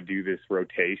can kind of do this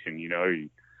rotation, you know,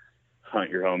 you hunt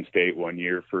your home state one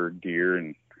year for deer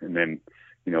and then,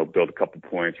 you know, build a couple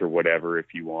points or whatever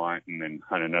if you want, and then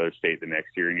hunt another state the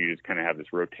next year, and you just kind of have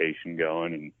this rotation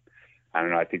going. And I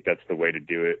don't know, I think that's the way to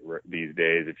do it these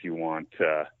days if you want,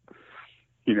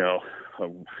 you know,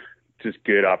 just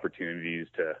good opportunities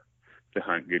to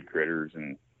hunt good critters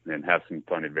and have some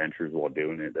fun adventures while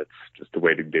doing it. That's just the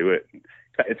way to do it.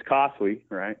 It's costly,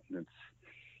 right? It's,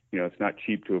 you know, it's not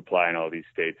cheap to apply in all these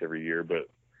states every year, but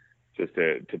just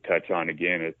to touch on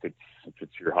again, if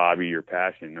it's your hobby, your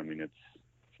passion, I mean, it's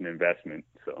an investment.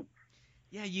 So.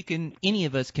 Yeah, any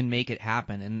of us can make it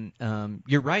happen. And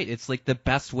you're right. It's like the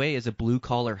best way as a blue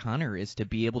collar hunter is to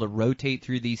be able to rotate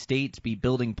through these states, be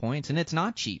building points. And it's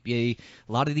not cheap. A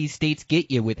lot of these states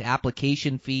get you with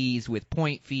application fees, with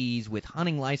point fees, with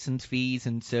hunting license fees.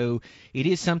 And so it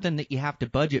is something that you have to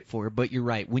budget for. But you're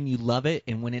right. When you love it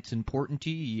and when it's important to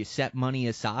you, you set money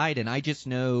aside. And I just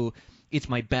know it's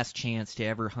my best chance to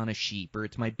ever hunt a sheep, or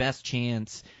it's my best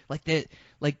chance like that.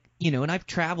 Like, you know, and I've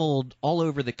traveled all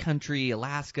over the country,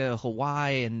 Alaska,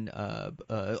 Hawaii, and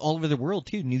all over the world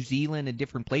too, New Zealand and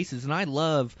different places. And I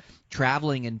love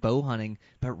traveling and bow hunting,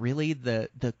 but really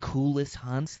the coolest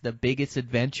hunts, the biggest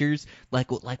adventures, like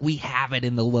we have it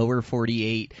in the lower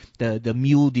 48, the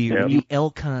mule deer, the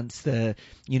elk hunts,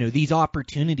 these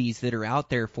opportunities that are out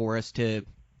there for us to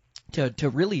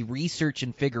really research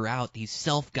and figure out these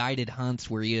self-guided hunts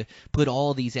where you put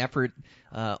all this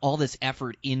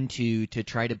effort into to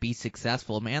try to be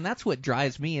successful. Man, that's what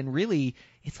drives me. And really,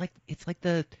 it's like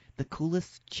the the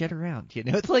coolest shit around.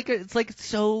 It's like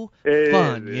so It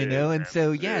fun, is, and man.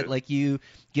 so It yeah, is. like you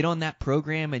get on that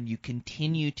program and you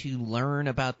continue to learn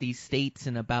about these states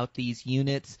and about these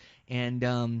units, and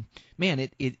man,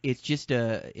 it's just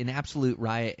an absolute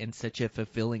riot and such a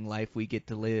fulfilling life we get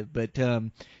to live. But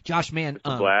Josh, man, It's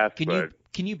a blast,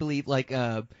 can you believe like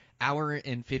hour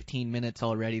and 15 minutes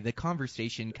already? The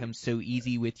conversation comes so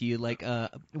easy with you. Like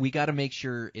we got to make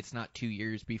sure it's not 2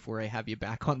 years before I have you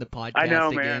back on the podcast I know,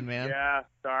 again, man. Yeah,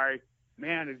 sorry.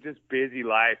 Man, it's just busy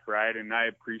life, right? And I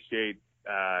appreciate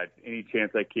any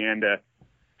chance I can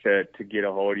to get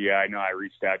a hold of you. I know I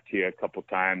reached out to you a couple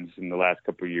times in the last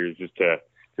couple of years just to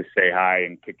say hi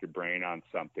and pick your brain on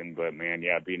something. But, man,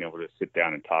 yeah, being able to sit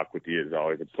down and talk with you is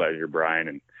always a pleasure, Brian.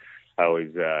 And I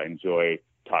always enjoy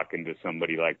talking to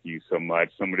somebody like you so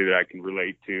much, somebody that I can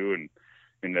relate to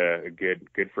and a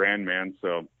good friend, man.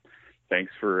 So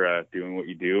thanks for doing what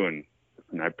you do, and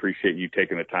I appreciate you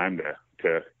taking the time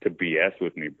to BS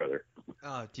with me, brother.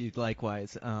 Oh, dude,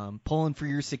 likewise. Pulling for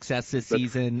your success this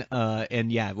season,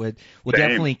 and yeah, we'll Same,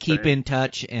 definitely keep same. in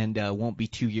touch, and won't be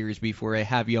 2 years before I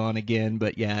have you on again.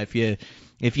 But yeah, if you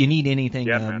need anything,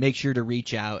 Yeah, man. make sure to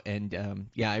reach out, and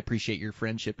yeah, I appreciate your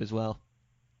friendship as well.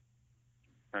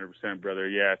 100%, brother.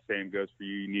 Yeah, same goes for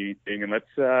you. You need anything, and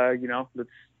let's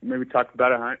maybe talk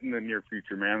about a hunt in the near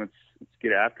future, man. Let's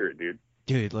get after it, dude.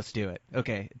 Dude, let's do it.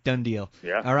 Okay, done deal.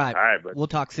 Yeah. All right. All right, bud. We'll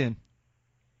talk soon.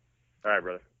 All right,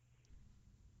 brother.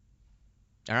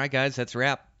 All right, guys, that's a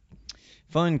wrap.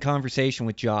 Fun conversation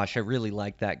with Josh. I really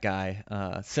like that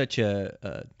guy. Such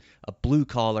a blue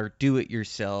collar, do it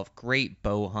yourself, great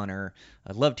bow hunter.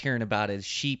 I loved hearing about his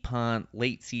sheep hunt,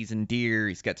 late season deer.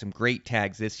 He's got some great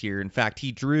tags this year. In fact,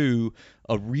 he drew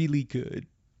a really good.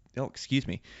 Oh, excuse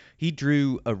me. He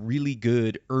drew a really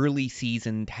good early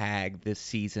season tag this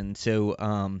season.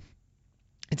 So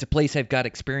it's a place I've got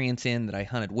experience in that I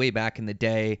hunted way back in the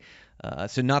day.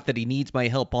 So not that he needs my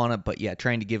help on it, but yeah,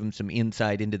 trying to give him some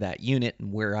insight into that unit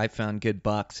and where I found good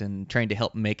bucks and trying to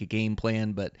help him make a game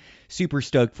plan. But super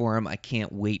stoked for him. I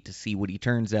can't wait to see what he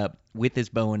turns up with his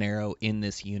bow and arrow in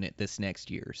this unit this next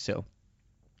year. So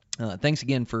thanks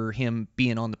again for him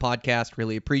being on the podcast.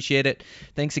 Really appreciate it.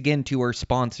 Thanks again to our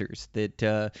sponsors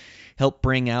that help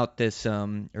bring out this,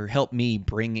 or help me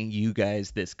bringing you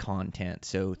guys this content.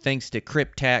 So thanks to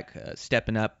Cryptek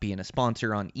stepping up, being a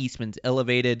sponsor on Eastman's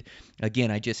Elevated.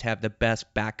 Again, I just have the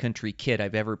best backcountry kit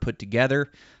I've ever put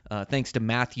together. Thanks to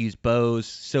Matthews Bows.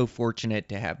 So fortunate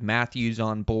to have Matthews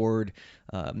on board,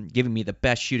 giving me the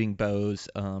best shooting bows.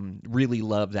 Really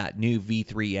love that new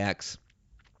V3X.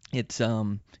 It's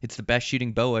the best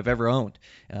shooting bow I've ever owned.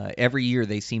 Every year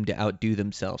they seem to outdo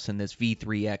themselves, and this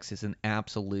V3X is an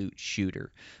absolute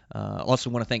shooter. Also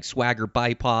want to thank Swagger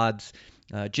Bipods,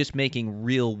 just making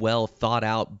real well thought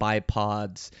out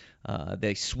bipods.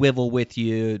 They swivel with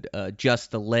you,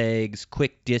 adjust the legs,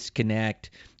 quick disconnect.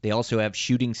 They also have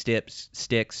shooting sticks,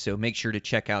 so make sure to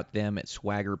check out them at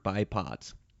Swagger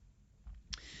Bipods.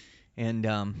 And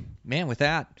man, with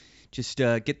that, just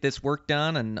get this work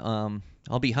done, and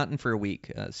I'll be hunting for a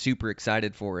week. Super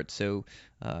excited for it. So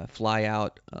fly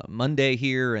out Monday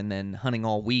here, and then hunting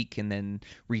all week, and then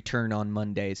return on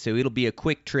Monday. So it'll be a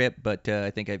quick trip, but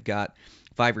I think I've got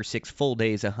 5 or 6 full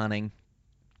days of hunting,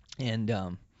 and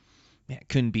man,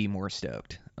 couldn't be more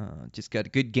stoked. Just got a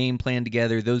good game plan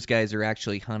together. Those guys are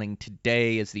actually hunting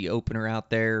today as the opener out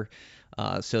there.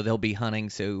 So they'll be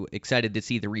hunting. So excited to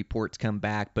see the reports come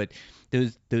back. But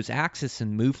those Axis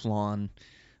and Mouflon,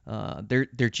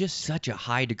 they're just such a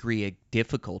high degree of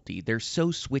difficulty. They're so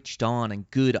switched on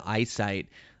and good eyesight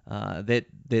that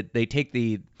they take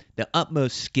the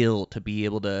utmost skill to be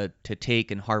able to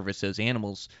take and harvest those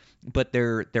animals. But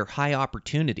they're high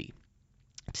opportunity.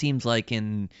 It seems like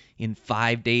in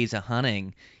 5 days of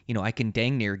hunting, I can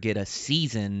dang near get a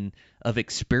season of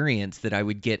experience that I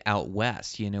would get out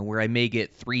west, where I may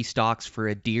get 3 stalks for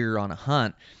a deer on a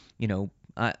hunt.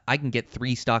 I can get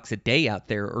 3 stalks a day out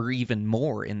there, or even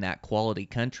more in that quality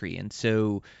country. And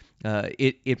so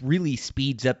it really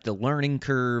speeds up the learning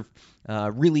curve,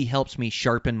 really helps me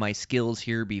sharpen my skills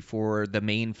here before the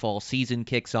main fall season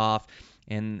kicks off.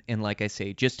 And like I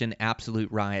say, just an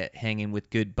absolute riot, hanging with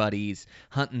good buddies,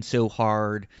 hunting so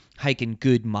hard, hiking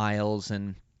good miles,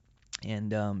 and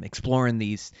exploring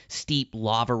these steep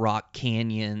lava rock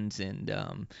canyons,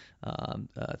 and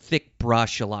thick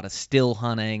brush, a lot of still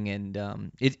hunting,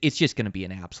 and it's just going to be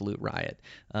an absolute riot.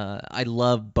 I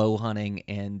love bow hunting,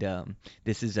 and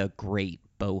this is a great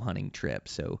bow hunting trip,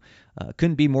 so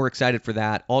couldn't be more excited for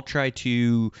that. I'll try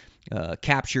to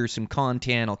capture some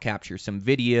content. I'll capture some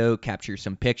video, capture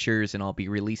some pictures, and I'll be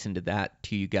releasing that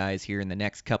to you guys here in the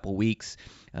next couple weeks.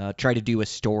 Try to do a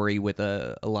story with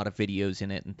a lot of videos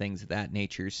in it and things of that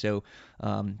nature. So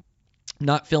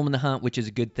not filming the hunt, which is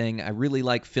a good thing. I really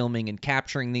like filming and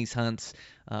capturing these hunts.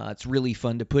 It's really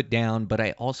fun to put down, but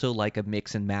I also like a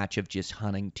mix and match of just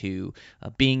hunting too.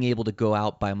 Being able to go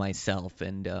out by myself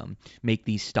and make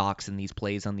these stalks and these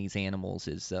plays on these animals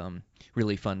is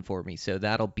really fun for me. So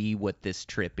that'll be what this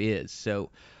trip is. So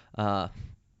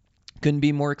couldn't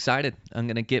be more excited. I'm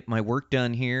going to get my work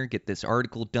done here, get this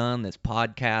article done, this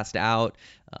podcast out.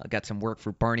 Got some work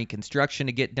for Barney Construction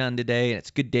to get done today, and it's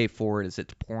a good day for it as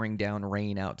it's pouring down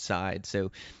rain outside.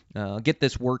 So get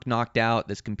this work knocked out,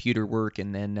 this computer work,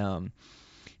 and then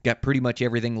got pretty much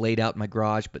everything laid out in my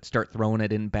garage, but start throwing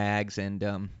it in bags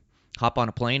and hop on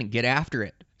a plane and get after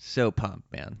it. So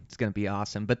pumped, man. It's going to be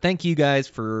awesome. But thank you guys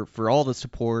for all the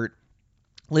support.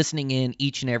 Listening in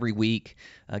each and every week,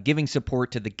 giving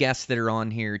support to the guests that are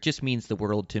on here just means the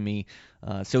world to me.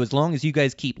 So as long as you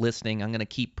guys keep listening, I'm going to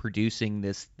keep producing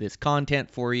this content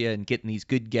for you and getting these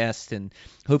good guests and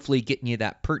hopefully getting you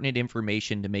that pertinent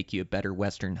information to make you a better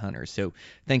Western hunter. So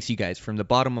thanks, you guys. From the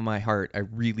bottom of my heart, I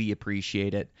really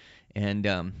appreciate it. And,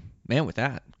 man, with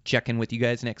that, check in with you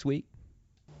guys next week.